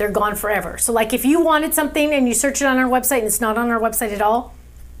gone, they're gone forever. So like if you wanted something and you search it on our website and it's not on our website at all,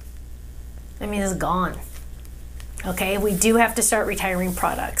 I mean, it's gone. Okay, we do have to start retiring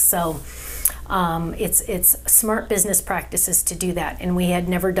products. So it's smart business practices to do that. And we had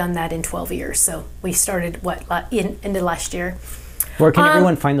never done that in 12 years. So we started, into last year. Where can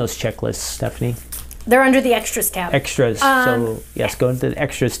everyone find those checklists, Stephanie? They're under the extras tab. Extras. So yes, go to the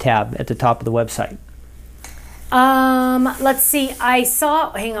extras tab at the top of the website. Let's see. I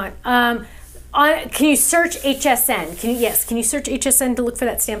saw. Hang on. Can you search HSN? Can you search HSN to look for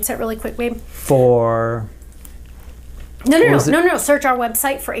that stamp set really quick, babe? For. No. Search our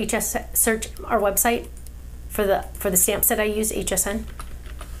website for HSN. Search our website for the stamp set I use, HSN.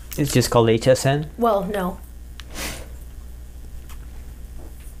 It's just called HSN? Well, no.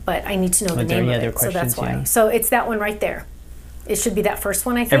 But I need to know the name of it, so that's why. Yeah. So it's that one right there. It should be that first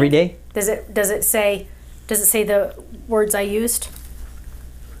one, I think. Every day? Does it say the words I used?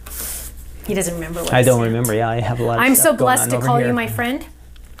 He doesn't remember what I don't remember. Yeah, I have a lot of I'm stuff so blessed to call here. you my friend.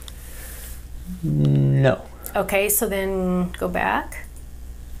 No. Okay, so then go back.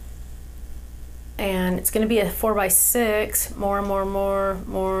 And it's going to be a 4x6.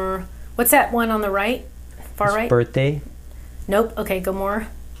 More. What's that one on the right? Far right? Birthday. Nope. Okay, go more.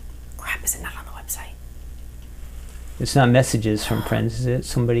 Crap, is it not on the website? It's not messages from friends, is it?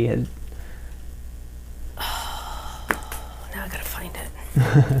 Somebody had... Oh, now I gotta find it.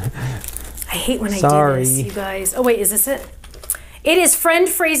 I hate when I do this, you guys. Oh wait, is this it? It is friend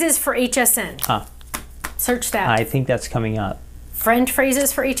phrases for HSN. Ah. Search that. I think that's coming up. Friend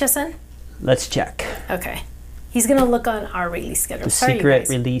phrases for HSN? Let's check. Okay. He's gonna look on our release schedule. The secret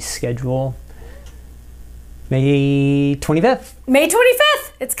release schedule. May 25th. May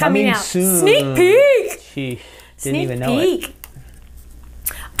 25th. It's coming out. Soon. Sneak peek. She didn't even know it.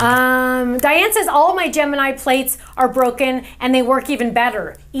 Diane says all of my Gemini plates are broken and they work even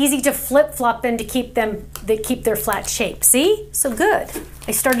better. Easy to flip flop them to keep them. They keep their flat shape. See? So good.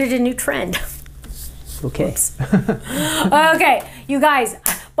 I started a new trend. Okay. Okay, you guys.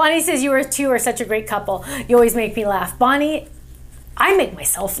 Bonnie says you two are such a great couple. You always make me laugh. Bonnie, I make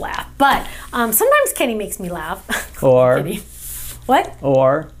myself laugh, but sometimes Kenny makes me laugh. Or what?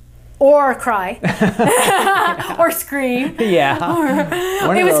 Or cry. Or scream. Yeah.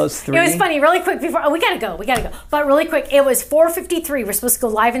 One of those three. It was funny, really quick before, we gotta go. But really quick, it was 4:53. We're supposed to go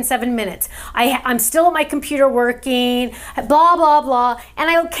live in 7 minutes. I'm still at my computer working, blah, blah, blah. And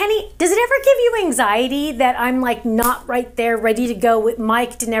I go, Kenny, does it ever give you anxiety that I'm like not right there, ready to go with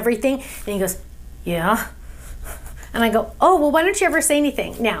mic'd and everything? And he goes, yeah. And I go, oh, well, why don't you ever say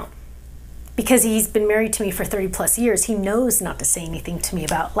anything? Now, because he's been married to me for 30 plus years, he knows not to say anything to me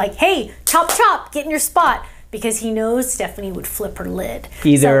about like, hey, chop, chop, get in your spot. Because he knows Stephanie would flip her lid.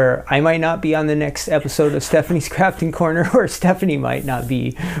 Either I might not be on the next episode of Stephanie's Crafting Corner, or Stephanie might not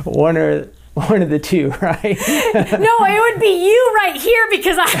be. One or One of the two, right? No, it would be you right here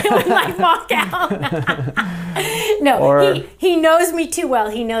because I would like walk out. No, Or, he knows me too well.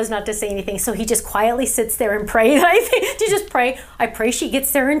 He knows not to say anything, so he just quietly sits there and prays. I think to just pray. I pray she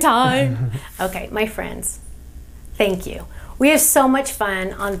gets there in time. Okay, my friends, thank you. We have so much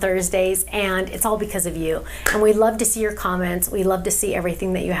fun on Thursdays, and it's all because of you. And we love to see your comments. We love to see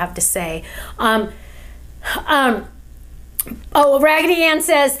everything that you have to say. Oh, Raggedy Ann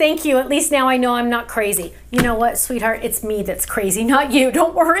says, thank you. At least now I know I'm not crazy. You know what, sweetheart? It's me that's crazy, not you.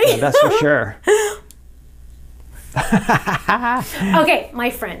 Don't worry. yeah, that's for sure. Okay, my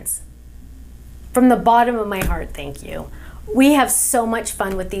friends, from the bottom of my heart, thank you. We have so much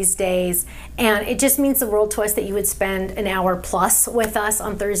fun with these days, and it just means the world to us that you would spend an hour plus with us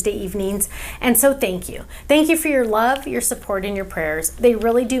on Thursday evenings. And so thank you. Thank you for your love, your support, and your prayers. They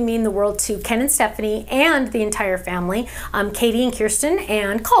really do mean the world to Ken and Stephanie and the entire family, Katie and Kirsten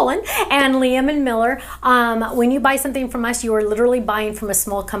and Colin and Liam and Miller. When you buy something from us, you are literally buying from a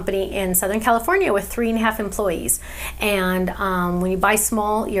small company in Southern California with 3.5 employees. And when you buy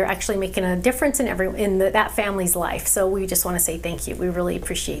small, you're actually making a difference in that family's life. So we just want to say thank you. We really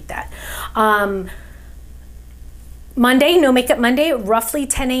appreciate that. Monday, No Makeup Monday, roughly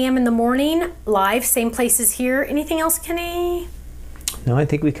 10 a.m. in the morning, live, same places here. Anything else, Kenny? No, I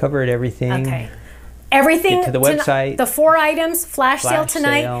think we covered everything. Okay. Everything Get to the website. The 4 items, flash sale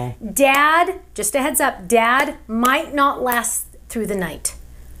tonight. Sale. Dad, just a heads up, Dad might not last through the night.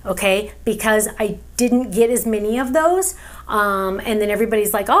 Okay, because I didn't get as many of those, and then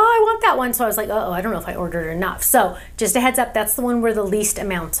everybody's like, oh, I want that one, so I was like, oh, I don't know if I ordered enough. So just a heads up, that's the one where the least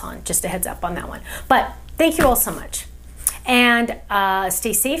amounts on. Just a heads up on that one. But thank you all so much, and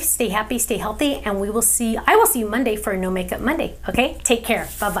stay safe, stay happy, stay healthy, and I will see you Monday for a No Makeup Monday. Okay, take care.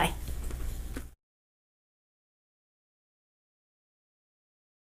 Bye bye.